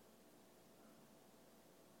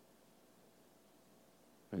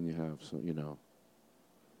 And you have,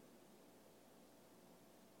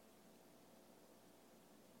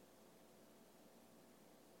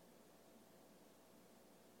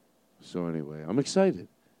 So anyway, I'm excited.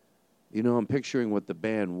 I'm picturing what the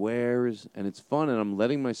band wears, and it's fun, and I'm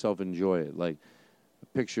letting myself enjoy it. Like, I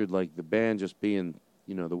pictured, like, the band just being,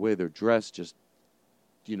 the way they're dressed, just,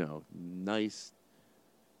 nice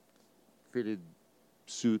fitted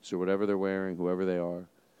suits or whatever they're wearing, whoever they are.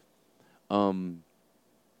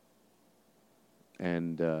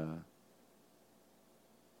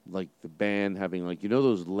 Like, the band having, like,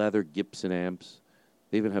 those leather Gibson amps?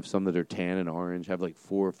 They even have some that are tan and orange, have like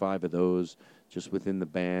 4 or 5 of those just within the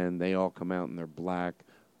band. They all come out in their black,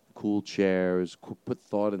 cool chairs, put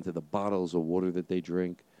thought into the bottles of water that they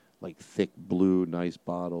drink, like thick blue, nice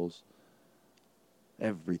bottles.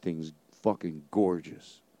 Everything's fucking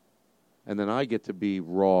gorgeous. And then I get to be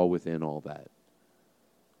raw within all that.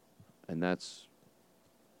 And that's,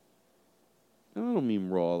 I don't mean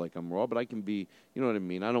raw like I'm raw, but I can be, you know what I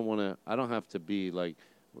mean? I don't have to be like,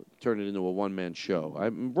 turn it into a one-man show.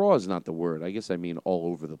 Raw is not the word. I guess I mean all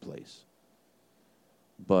over the place.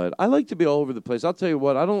 But I like to be all over the place. I'll tell you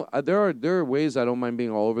what, there are ways I don't mind being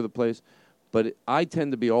all over the place, but I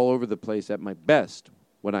tend to be all over the place at my best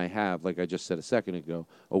when I have, like I just said a second ago,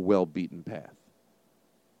 a well-beaten path.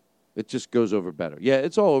 It just goes over better. Yeah,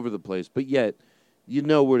 it's all over the place, but yet you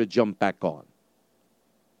know where to jump back on.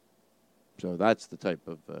 So that's the type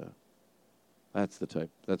of, that's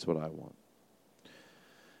what I want.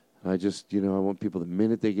 I just, I want people, the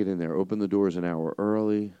minute they get in there, open the doors an hour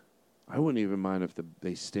early. I wouldn't even mind if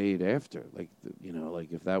they stayed after. Like,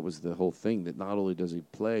 like if that was the whole thing, that not only does he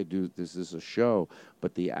play, this is a show,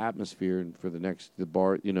 but the atmosphere and for the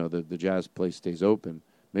bar, the jazz place stays open.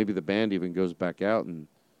 Maybe the band even goes back out and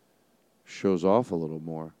shows off a little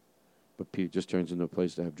more. But it just turns into a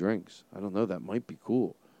place to have drinks. I don't know, that might be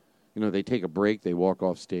cool. They take a break, they walk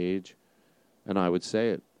off stage, and I would say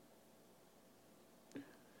it.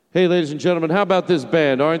 Hey, ladies and gentlemen, how about this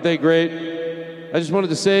band? Aren't they great? I just wanted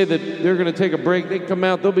to say that they're going to take a break. They come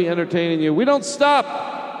out, they'll be entertaining you. We don't stop.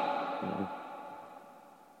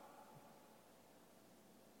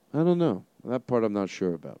 I don't know. That part I'm not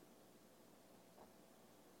sure about.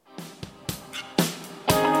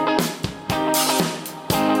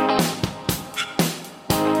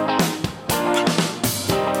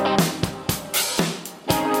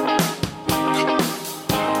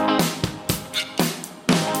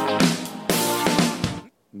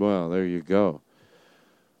 there you go.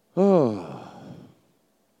 Oh.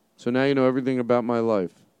 So now you know everything about my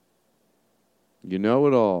life. You know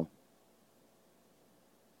it all.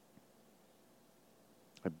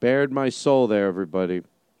 I bared my soul there, everybody.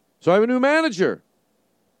 So I have a new manager.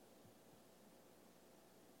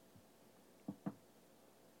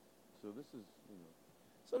 So this is,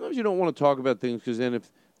 sometimes you don't want to talk about things because then if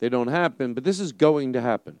they don't happen, but this is going to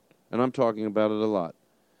happen. And I'm talking about it a lot.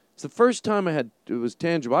 It's the first time it was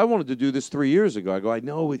tangible. I wanted to do this 3 years ago. I go, I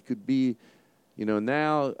know it could be,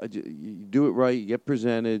 now you do it right, you get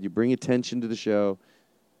presented, you bring attention to the show.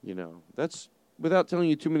 That's without telling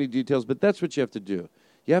you too many details, but that's what you have to do.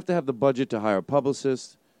 You have to have the budget to hire a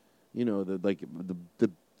publicist,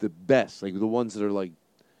 the best, like the ones that are like,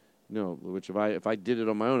 which if I did it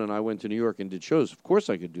on my own and I went to New York and did shows, of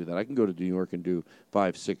course I could do that. I can go to New York and do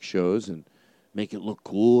 5-6 shows and make it look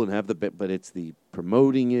cool and have but it's the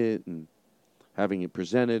promoting it and having it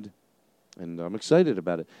presented, and I'm excited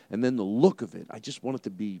about it. And then the look of it, I just want it to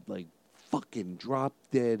be like fucking drop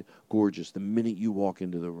dead gorgeous the minute you walk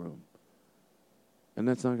into the room. And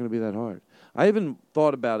that's not going to be that hard. I even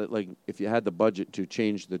thought about it, like if you had the budget to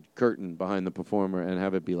change the curtain behind the performer and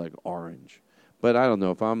have it be like orange. But I don't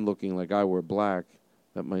know, if I'm looking like I wear black,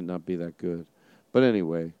 that might not be that good. But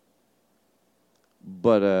anyway.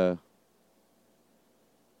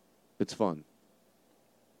 It's fun.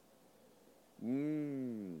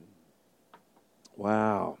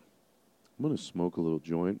 Wow. I'm going to smoke a little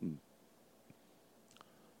joint. And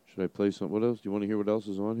should I play some? What else? Do you want to hear what else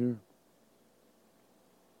is on here?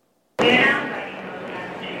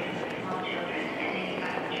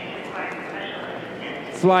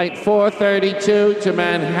 Flight 432 to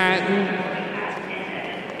Manhattan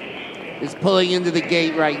is pulling into the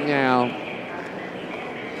gate right now.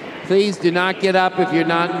 Please do not get up if you're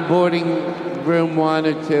not in boarding room 1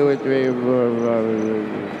 or 2 or 3 or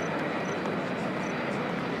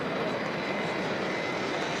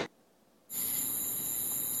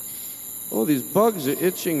 4. Oh, these bugs are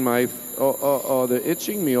itching they're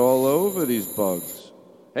itching me all over, these bugs.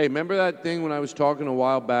 Hey, remember that thing when I was talking a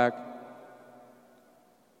while back?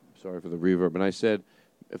 Sorry for the reverb. And I said,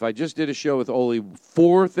 if I just did a show with only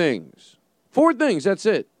 4 things, that's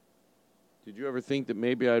it. Did you ever think that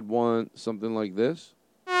maybe I'd want something like this?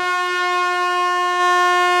 Did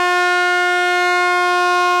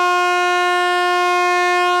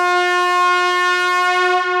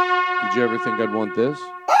you ever think I'd want this?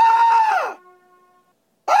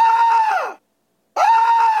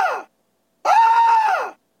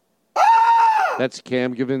 That's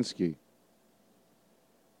Cam Gavinsky.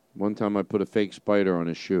 One time I put a fake spider on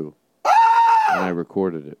his shoe, and I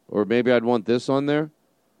recorded it. Or maybe I'd want this on there.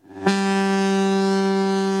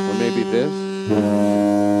 Or maybe this.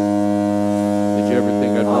 Did you ever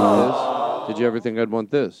think I'd want this? Did you ever think I'd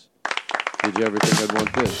want this? Did you ever think I'd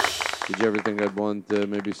want this? Did you ever think I'd want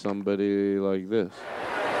maybe somebody like this?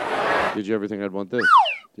 Did you ever think I'd want this?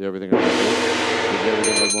 Did you ever think I'd want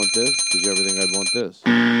this? Did you ever think I'd want this?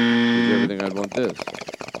 Did you ever think I'd want this?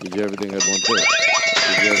 Did you ever think I'd want this? Did you ever think I'd want this?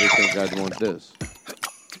 Did you ever think I'd want this?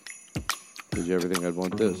 Did you ever think I'd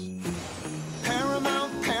want this?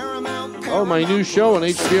 Oh, my new show on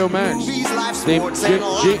HBO Max.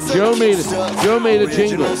 Joe made a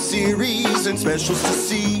jingle.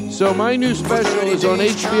 So my new special is on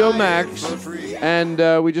HBO Max, and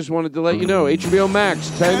we just wanted to let you know, HBO Max,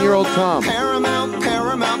 10-Year-Old Tom.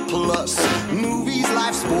 Paramount Plus, movies,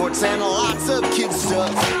 live sports, and lots of kids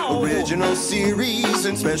stuff. Original series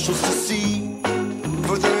and specials to see.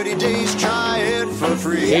 For 30 days, try it for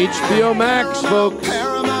free. HBO Max, folks.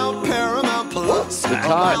 Paramount Plus. The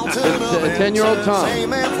 10-Year-Old Tom.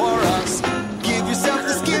 Give yourself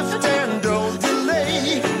this gift and don't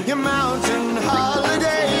delay your mountain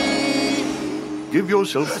holiday. Give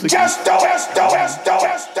yourself the Just do it.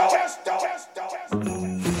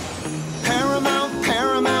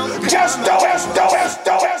 Paramount. Just do it.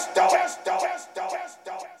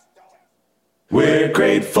 We're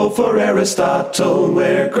grateful for Aristotle.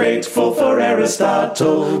 We're grateful for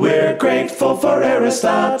Aristotle. We're grateful for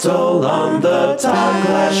Aristotle on the Todd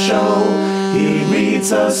Glass Show. He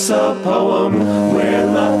reads us a poem. We're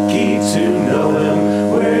lucky to know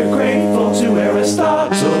him. We're grateful to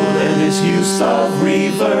Aristotle and his use of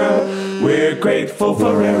reverb. We're grateful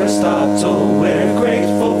for Aristotle. We're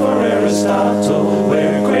grateful for Aristotle.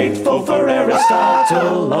 We're grateful for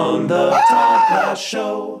Aristotle on the Todd Glass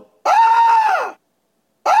Show.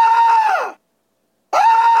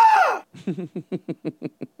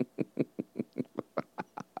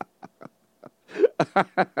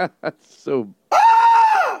 So,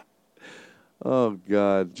 oh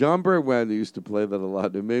God, John Burt Wagner used to play that a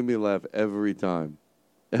lot. It made me laugh every time.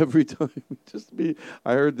 every time.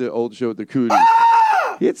 I heard the old show with the Cooties.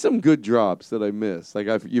 He had some good drops that I missed. Like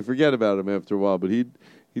you forget about him after a while, but he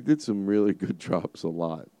did some really good drops a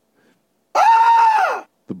lot.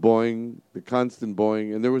 The boing, the constant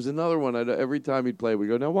boing, and there was another one. Every time he'd play, we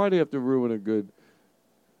go, now why do you have to ruin a good?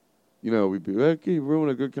 We'd be like, okay, ruin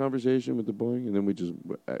a good conversation with the boing, and then we just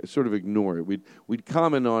sort of ignore it. We'd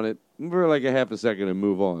comment on it for like a half a second and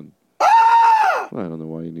move on. Well, I don't know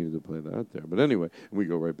why you needed to play that there, but anyway, we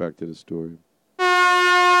go right back to the story.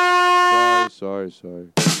 Sorry.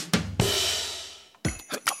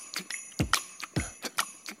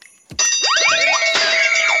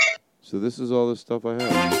 So this is all the stuff I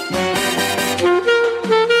have.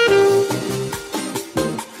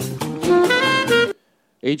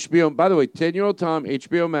 HBO, by the way, 10-year-old Tom,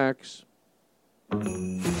 HBO Max.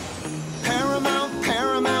 Paramount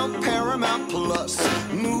Plus.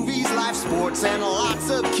 Movies, live sports, and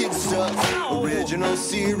lots of kids stuff. Original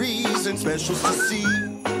series and specials to see.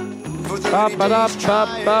 For 30 days,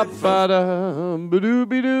 try it.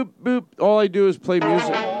 All I do is play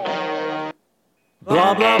music.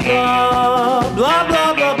 Blah, blah, blah, blah,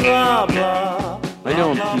 blah, blah, blah, blah. I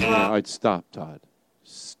know I'm keeping it. All right, stop, Todd.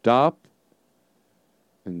 Stop.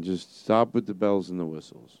 And just stop with the bells and the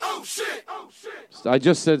whistles. Oh, shit! I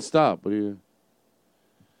just said stop. What are you...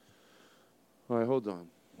 All right, hold on.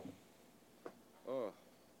 Oh.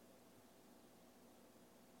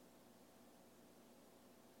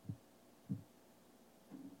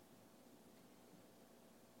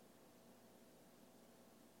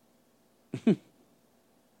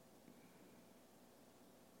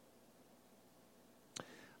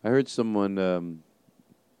 I heard someone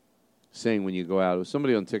saying when you go out, it was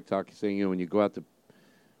somebody on TikTok saying, when you go out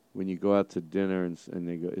to dinner and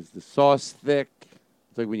they go, is the sauce thick?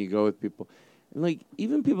 It's like when you go with people, and like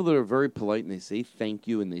even people that are very polite and they say thank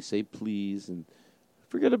you and they say please, and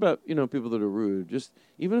forget about people that are rude. Just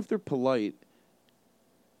even if they're polite,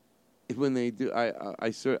 when they do,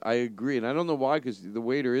 I agree, and I don't know why, because the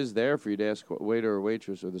waiter is there for you to ask, waiter or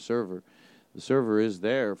waitress or the server. The server is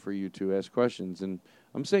there for you to ask questions, and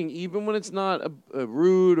I'm saying even when it's not a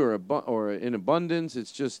rude or in abundance,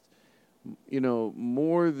 it's just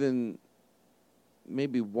more than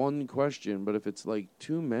maybe one question. But if it's like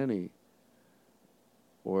too many,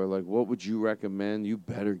 or like what would you recommend, you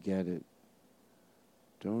better get it.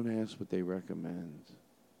 Don't ask what they recommend.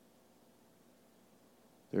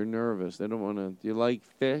 They're nervous. They don't want to. Do you like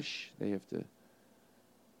fish? They have to.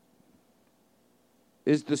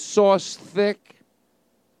 Is the sauce thick?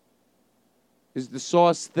 Is the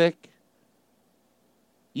sauce thick?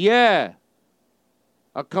 Yeah.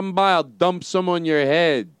 I'll come by. I'll dump some on your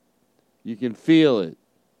head. You can feel it.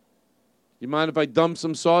 You mind if I dump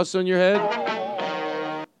some sauce on your head?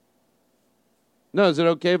 No, is it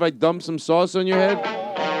okay if I dump some sauce on your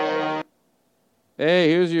head? Hey,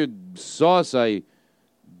 here's your sauce I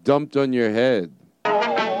dumped on your head.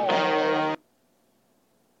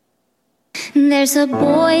 There's a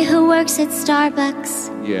boy who works at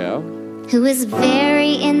Starbucks. Yeah. Who is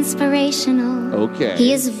very inspirational. Okay.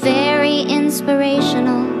 He is very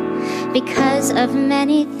inspirational because of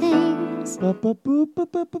many things.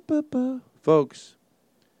 Folks,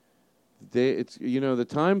 the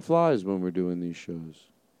time flies when we're doing these shows.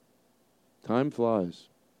 Time flies.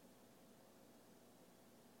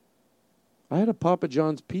 I had a Papa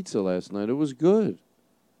John's pizza last night. It was good.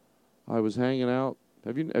 I was hanging out.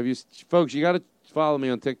 Have you folks, you got to follow me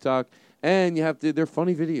on TikTok, and they're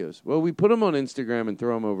funny videos. Well, we put them on Instagram and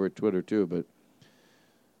throw them over at Twitter too,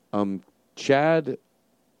 but Chad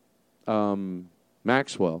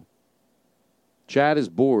Maxwell, Chad is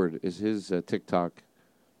bored is his TikTok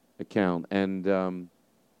account, and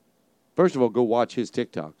first of all, go watch his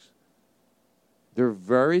TikToks. They're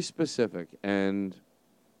very specific, and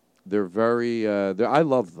they're very I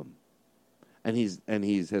love them. And he's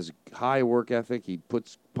has high work ethic. He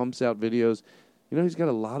pumps out videos. He's got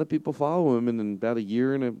a lot of people follow him, and in about a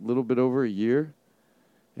year and a little bit over a year,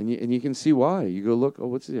 and you can see why. You go look. Oh,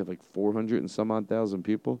 what's he have? Like 400 and some odd thousand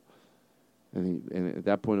people, and at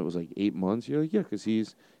that point it was like 8 months. You're like, yeah, because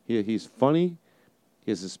he's funny.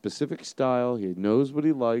 He has a specific style. He knows what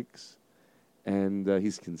he likes, and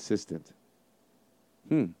he's consistent.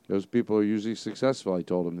 Those people are usually successful. I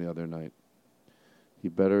told him the other night. He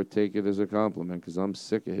better take it as a compliment, because I'm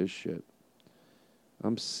sick of his shit.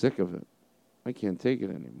 I'm sick of it. I can't take it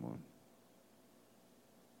anymore.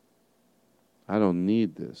 I don't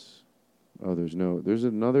need this. Oh, there's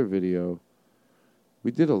another video. We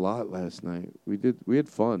did a lot last night. We had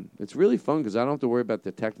fun. It's really fun because I don't have to worry about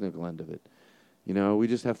the technical end of it. We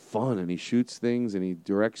just have fun, and he shoots things, and he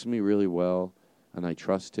directs me really well, and I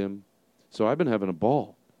trust him. So I've been having a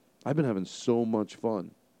ball. I've been having so much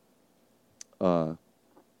fun. And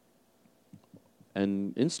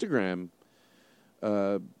Instagram,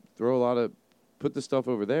 put the stuff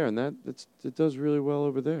over there, and it does really well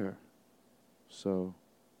over there. So,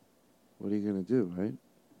 what are you going to do, right?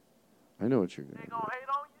 I know what you're going to do. They gonna hate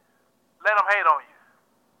on you? Let them hate on you.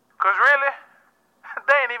 Because really,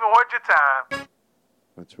 they ain't even worth your time.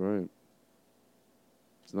 That's right.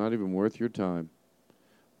 It's not even worth your time.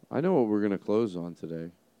 I know what we're going to close on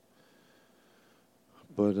today.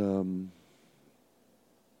 But let me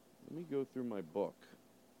go through my book.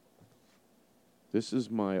 This is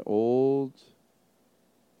my old...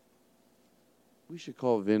 We should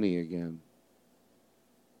call Vinny again.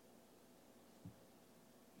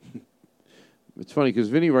 It's funny because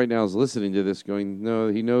Vinny right now is listening to this going, no,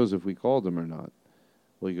 he knows if we called him or not.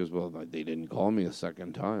 Well, he goes, well, they didn't call me a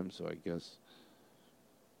second time, so I guess.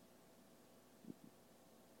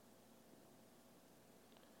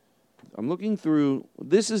 I'm looking through.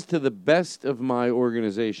 This is to the best of my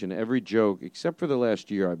organization. Every joke, except for the last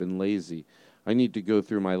year, I've been lazy. I need to go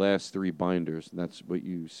through my last 3 binders, and that's what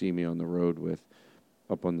you see me on the road with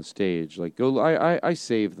up on the stage. Like, I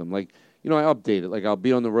save them. Like, I update it. Like, I'll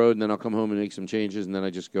be on the road, and then I'll come home and make some changes, and then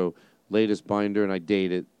I just go latest binder, and I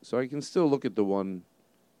date it. So I can still look at the one.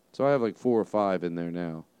 So I have like 4 or 5 in there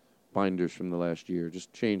now, binders from the last year.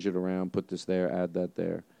 Just change it around, put this there, add that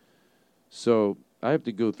there. So I have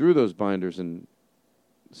to go through those binders and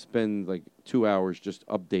spend like 2 hours just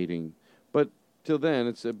updating. But till then,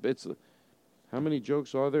 it's how many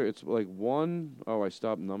jokes are there? It's like 1. Oh, I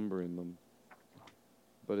stopped numbering them.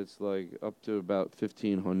 But it's like up to about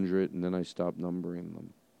 1,500, and then I stop numbering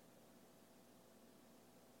them.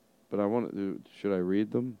 But I want to. Should I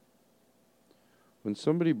read them? When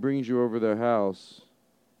somebody brings you over their house.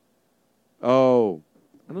 Oh,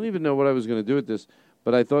 I don't even know what I was going to do with this.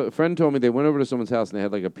 But I thought a friend told me they went over to someone's house and they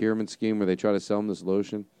had like a pyramid scheme where they try to sell them this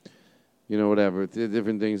lotion, whatever,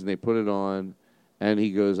 different things, and they put it on. And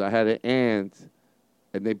he goes, I had an aunt,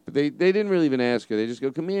 and they didn't really even ask her. They just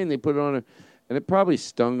go, come here, and they put it on her. And it probably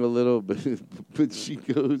stung a little, but she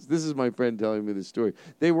goes, this is my friend telling me this story.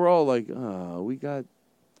 They were all like, oh, we got,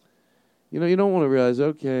 you don't want to realize,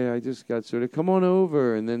 okay, I just got sort of, come on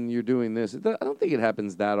over, and then you're doing this. I don't think it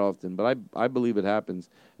happens that often, but I believe it happens.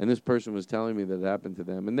 And this person was telling me that it happened to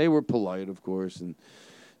them. And they were polite, of course, and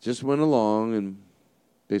just went along. And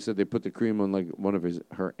they said they put the cream on like one of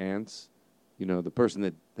her aunts, the person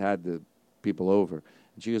that had the people over.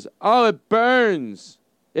 And she goes, oh, it burns.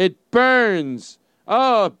 It burns.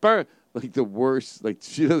 Oh, it burns. Like the worst. Like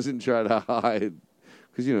she doesn't try to hide.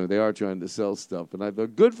 Because, they are trying to sell stuff. And I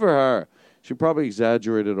thought, good for her. She probably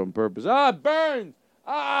exaggerated on purpose. Ah, it burns.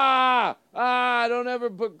 Don't ever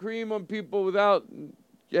put cream on people without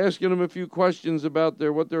asking them a few questions about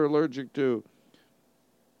what they're allergic to.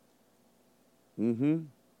 Mm-hmm.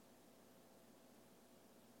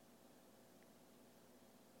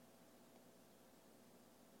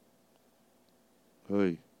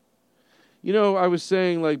 Hey. I was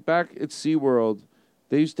saying, like, back at SeaWorld,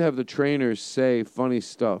 they used to have the trainers say funny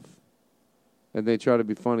stuff. And they try to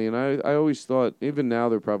be funny. And I always thought, even now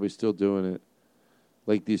they're probably still doing it.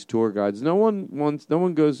 Like these tour guides. No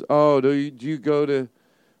one goes, oh, do you go to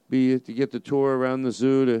get the tour around the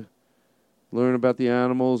zoo to learn about the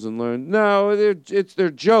animals and learn? No, it's their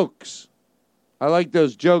jokes. I like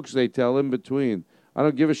those jokes they tell in between. I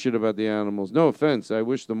don't give a shit about the animals. No offense. I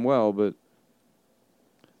wish them well, but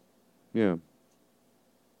yeah.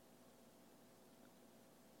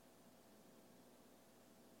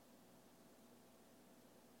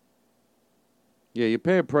 Yeah, you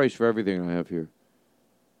pay a price for everything I have here.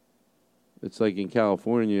 It's like in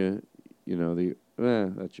California,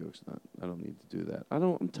 that joke's not. I don't need to do that.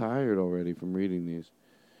 I'm tired already from reading these.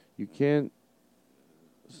 You can't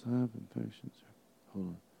stop infections. Hold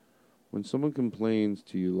on. When someone complains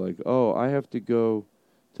to you like, "Oh, I have to go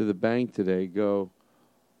to the bank today," go,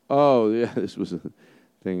 "Oh, yeah, this was a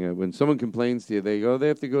thing." When someone complains to you, they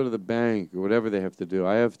have to go to the bank or whatever they have to do.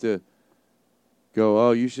 I have to go,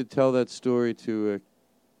 "Oh, you should tell that story to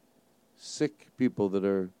sick people that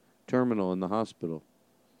are terminal in the hospital."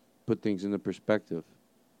 Put things into perspective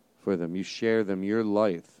for them. You share them your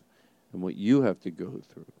life and what you have to go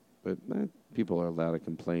through. But people are allowed to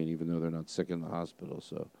complain even though they're not sick in the hospital.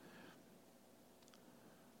 So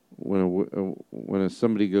when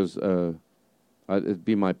somebody goes, it'd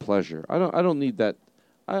be my pleasure. I don't need that.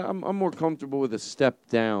 I'm more comfortable with a step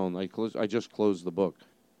down. I just closed the book.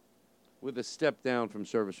 With a step down from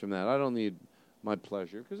service from that. I don't need my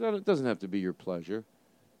pleasure because it doesn't have to be your pleasure.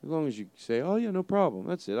 As long as you say, oh, yeah, no problem.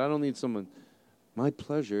 That's it. I don't need someone My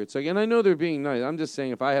pleasure. It's like, and I know they're being nice. I'm just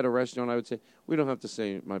saying, if I had a restaurant, I would say, we don't have to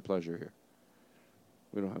say my pleasure here.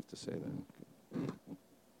 We don't have to say that.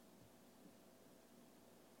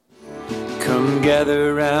 Come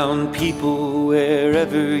gather round people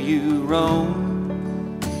wherever you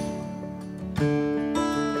roam,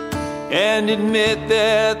 and admit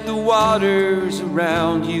that the waters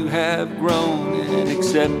around you have grown, and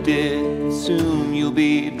accept it. Soon you'll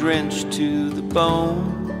be drenched to the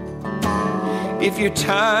bone. If your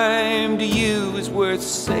time to you is worth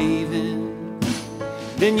saving,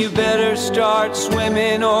 then you better start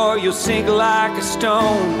swimming or you'll sink like a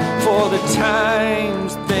stone. For the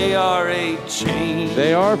times, they are a change.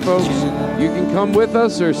 They are, folks. You can come with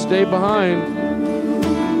us or stay behind.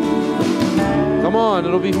 Come on,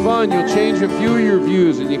 it'll be fun. You'll change a few of your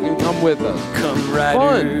views and you can come with us. Come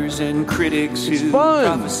writers and critics it's who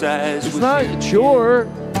fun. prophesize. It's not a chore.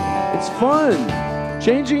 It's fun.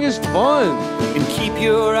 Changing is fun. And keep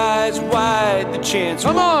your eyes wide, the chance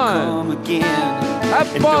come will on. come again.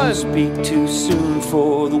 Have and fun. Don't speak too soon,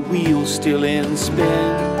 for the wheel's still in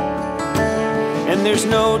spin. And there's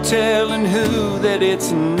no telling who that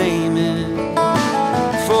it's naming.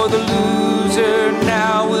 For the loser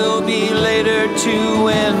now will be later to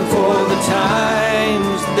win. For the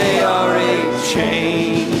times, they are a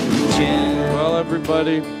changing. Well,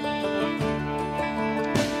 everybody.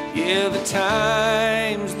 Yeah, the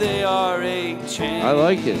times, they are a change. I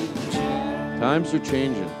like it. Times are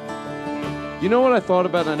changing. You know what I thought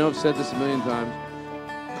about? I know I've said this a million times.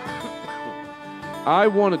 I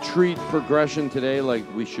want to treat progression today like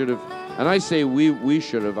we should have. And I say we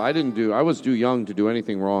should have. I was too young to do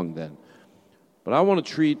anything wrong then. But I want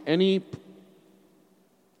to treat anything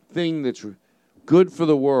that's good for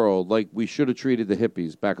the world like we should have treated the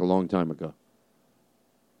hippies back a long time ago.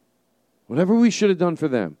 Whatever we should have done for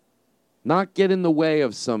them. Not get in the way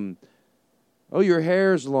of some, oh, your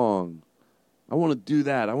hair's long. I want to do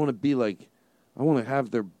that. I want to be like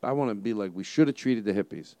we should have treated the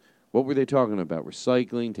hippies. What were they talking about?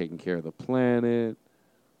 Recycling, taking care of the planet,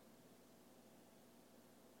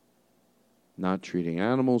 not treating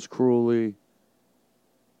animals cruelly. It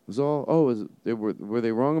was all, were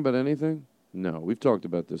they wrong about anything? No, we've talked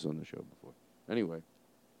about this on the show before. Anyway,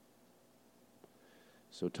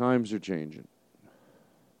 so times are changing.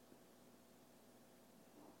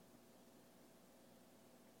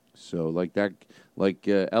 So like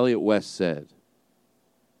Elliot West said,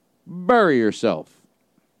 bury yourself.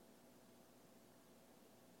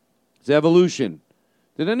 It's evolution.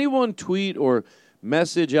 Did anyone tweet or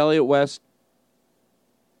message Elliot West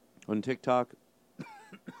on TikTok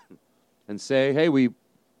and say, hey,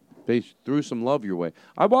 they threw some love your way?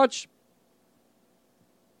 I watched,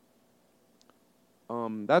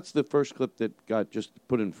 that's the first clip that got just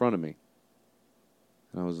put in front of me.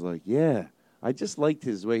 And I was like, yeah. I just liked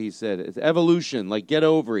his way he said it. It's evolution. Like, get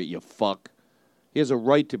over it, you fuck. He has a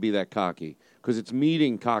right to be that cocky because it's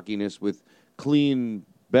meeting cockiness with clean,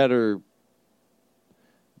 better.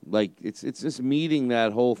 Like, it's just meeting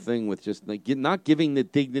that whole thing with just like not giving the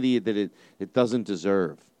dignity that it doesn't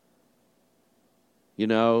deserve. You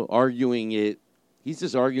know, arguing it. He's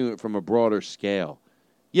just arguing it from a broader scale.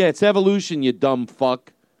 Yeah, it's evolution, you dumb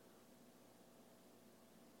fuck.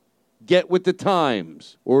 Get with the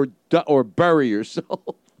times, or bury yourself.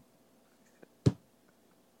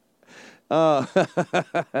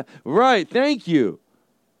 Right, thank you.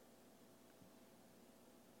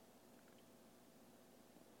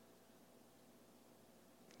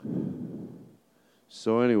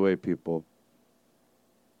 So anyway, people,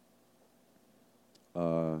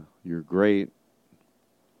 you're great,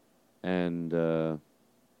 and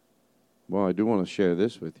well, I do want to share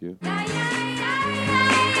this with you.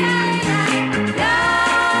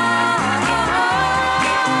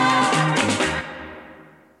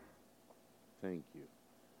 Thank you.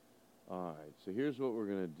 All right, so here's what we're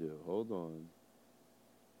going to do. Hold on.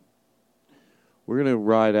 We're going to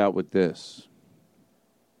ride out with this.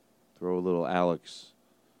 Throw a little Alex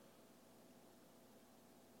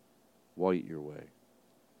White your way.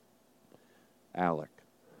 Alec.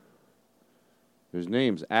 There's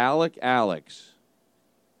names. Alec, Alex.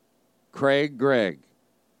 Craig, Greg.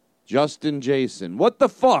 Justin, Jason. What the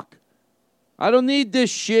fuck? I don't need this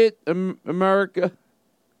shit, America.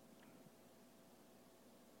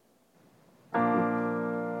 We're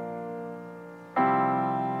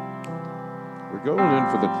going in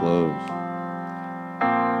for the close.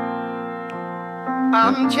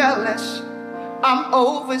 I'm jealous. I'm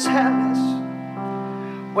always jealous.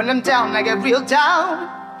 When I'm down, I get real down.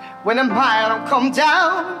 When I'm high, I don't come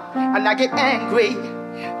down. And I get angry.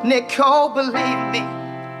 Nicole, believe me.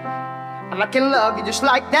 And I can love you just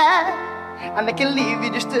like that. and they can leave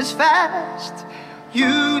you just as fast.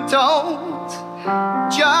 You don't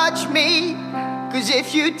judge me, 'cause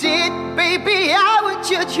if you did, baby, I would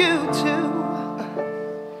judge you too.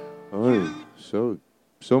 Oh,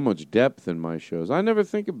 so much depth in my shows. I never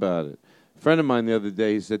think about it. A friend of mine the other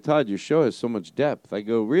day, he said, Todd, your show has so much depth. I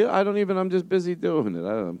go, really? I'm just busy doing it.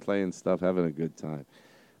 I'm playing stuff, having a good time.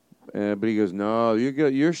 But he goes, no,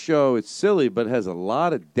 your show, it's silly, but has a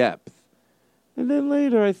lot of depth. And then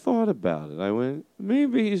later I thought about it. I went,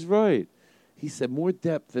 maybe he's right. He said more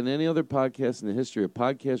depth than any other podcast in the history of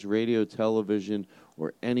podcast, radio, television,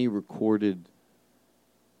 or any recorded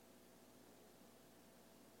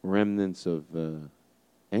remnants of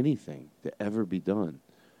anything to ever be done.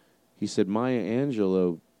 He said, Maya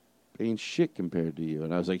Angelou ain't shit compared to you.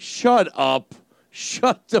 And I was like, shut up.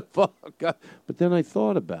 Shut the fuck up. But then I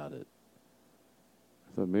thought about it.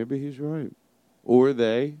 I thought maybe he's right. Or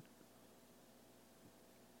they.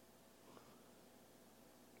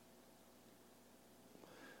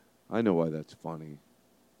 I know why that's funny.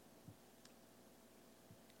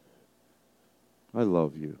 I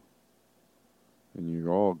love you. And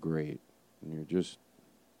you're all great. And you're just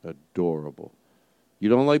adorable. You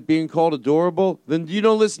don't like being called adorable? Then you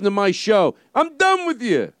don't listen to my show. I'm done with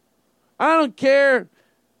you. I don't care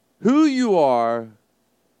who you are.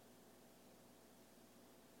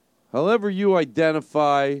 However you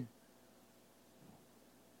identify.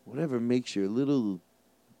 Whatever makes your little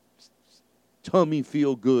tummy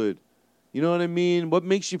feel good. You know what I mean? What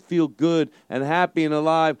makes you feel good and happy and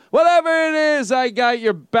alive? Whatever it is, I got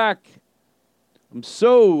your back. I'm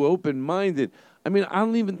so open-minded. I mean, I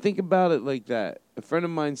don't even think about it like that. A friend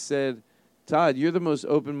of mine said, Todd, you're the most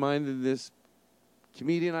open-minded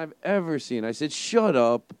comedian I've ever seen. I said, shut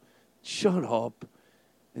up. Shut up.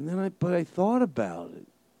 And then I thought about it.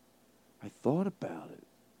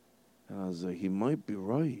 And I was like, he might be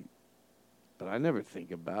right. But I never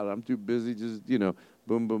think about it. I'm too busy just,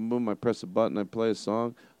 boom, boom, boom. I press a button, I play a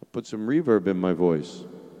song, I put some reverb in my voice.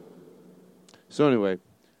 So anyway,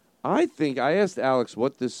 I asked Alex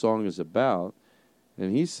what this song is about,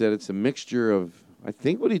 and he said it's a mixture of, I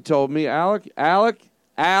think what he told me, Alec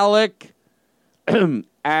White.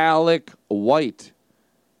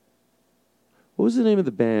 What was the name of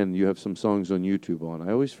the band you have some songs on YouTube on?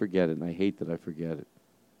 I always forget it, and I hate that I forget it.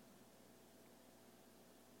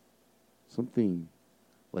 Something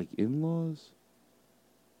like In-Laws?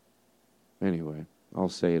 Anyway, I'll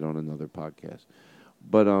say it on another podcast.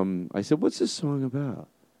 But I said, what's this song about?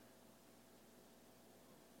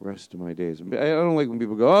 Rest of my days. I don't like when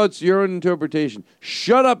people go, oh, it's your interpretation.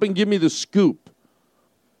 Shut up and give me the scoop.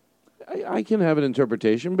 I can have an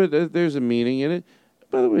interpretation, but there's a meaning in it.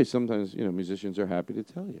 By the way, sometimes, musicians are happy to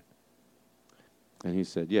tell you. And he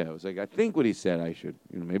said, yeah. I was like, I think what he said I should,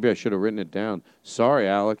 maybe I should have written it down. Sorry,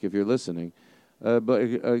 Alec, if you're listening. But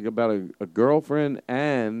about a girlfriend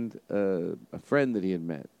and a friend that he had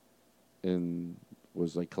met and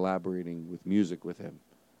was like collaborating with music with him.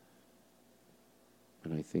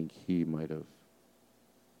 And I think he might have,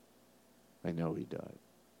 I know he died.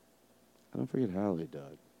 I don't forget how he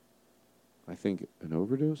died. I think an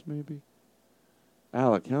overdose maybe?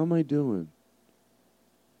 Alec, how am I doing?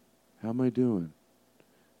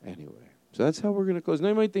 Anyway, so that's how we're going to close. Now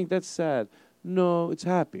you might think that's sad. No, it's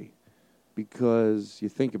happy. Because you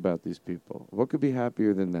think about these people. What could be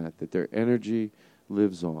happier than that? That their energy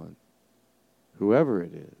lives on. Whoever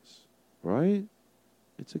it is. Right?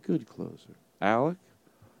 It's a good closer. Alec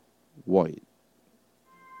White.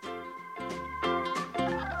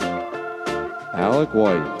 Alec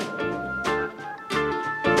White.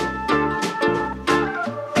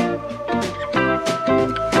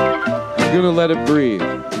 You're going to let it breathe.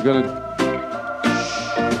 You're going to...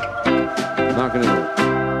 Not going to do it.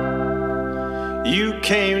 You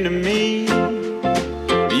came to me,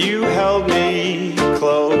 you held me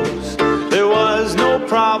close. There was no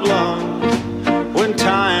problem when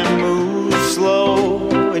time moved slow.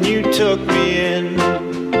 And you took me in,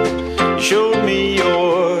 showed me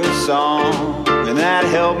your song, and that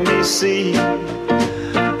helped me see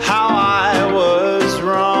how I was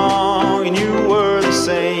wrong. And you were the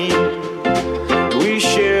same, we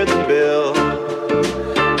shared the bill,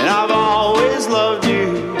 and I've always loved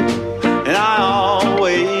you. And I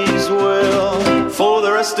always will. For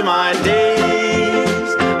the rest of my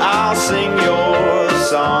days, I'll sing your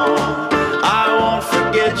song. I won't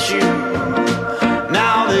forget you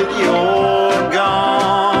now that you're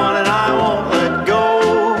gone. And I won't let go.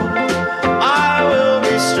 I will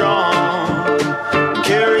be strong,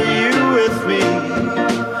 carry you with me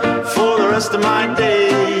for the rest of my days.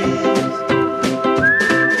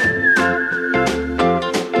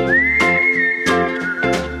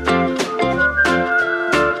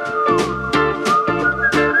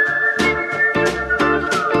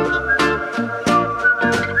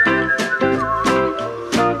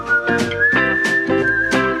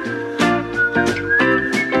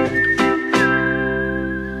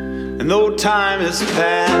 And though time has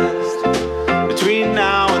passed between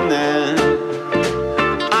now and then,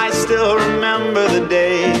 I still remember the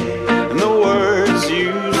day and the words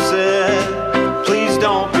you said. Please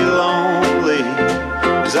don't be lonely,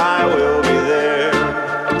 'cause I will be there,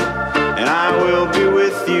 and I will be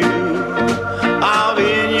with you. I'll be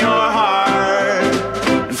in your heart,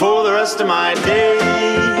 and for the rest of my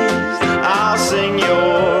days I'll sing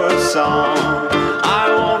your song. I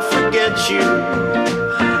won't forget you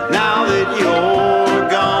now that you're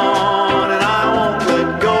gone, and I won't let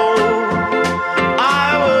go. I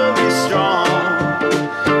will be strong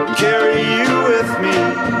and carry you with me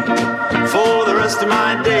for the rest of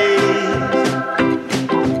my days.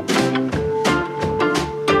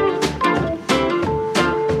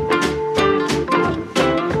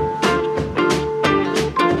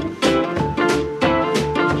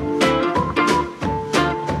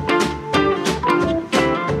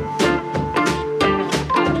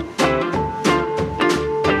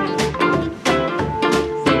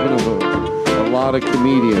 Of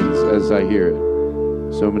comedians as I hear it.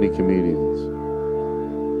 So many comedians.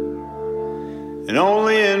 And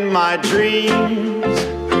only in my dreams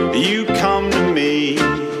you come to me,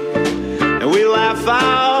 and we laugh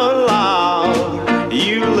out loud.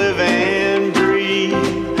 You live and breathe,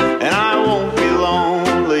 and I won't be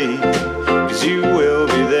lonely, 'cause you will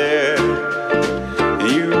be there, and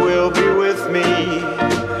you will be with me.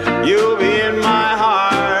 You'll be in my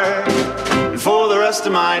heart, and for the rest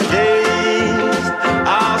of my days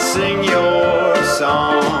I'll sing your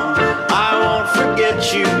song. I won't forget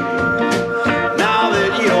you now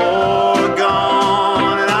that you're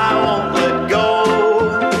gone, and I won't let go.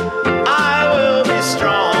 I will be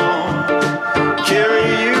strong, carry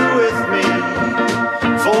you with me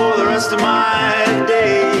for the rest of my days.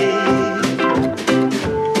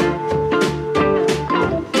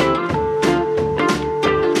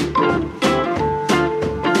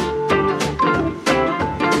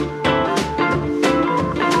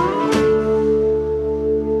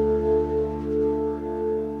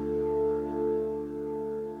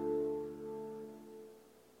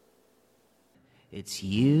 It's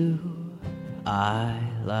you I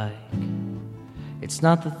like. It's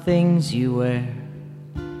not the things you wear,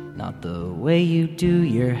 not the way you do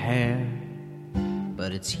your hair,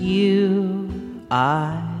 but it's you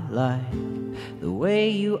I like. The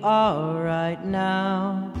way you are right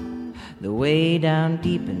now, the way down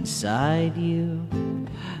deep inside you.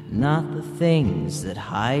 Not the things that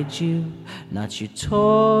hide you, not your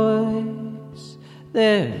toys,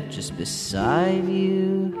 they're just beside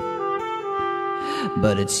you.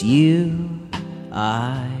 But it's you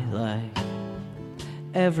I like,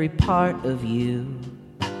 every part of you.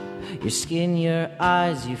 Your skin, your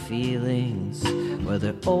eyes, your feelings,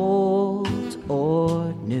 whether old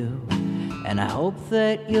or new. And I hope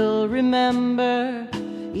that you'll remember,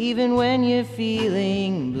 even when you're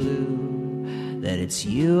feeling blue, that it's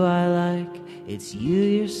you I like, it's you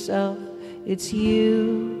yourself, it's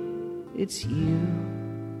you, it's you,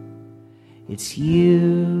 it's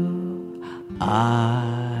you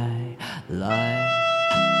I like.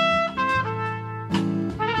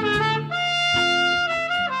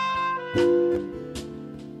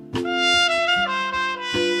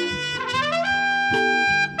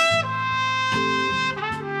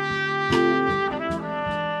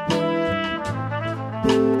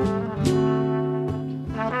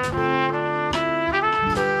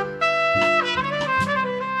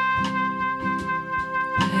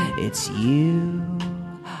 It's you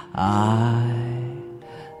I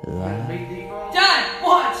like.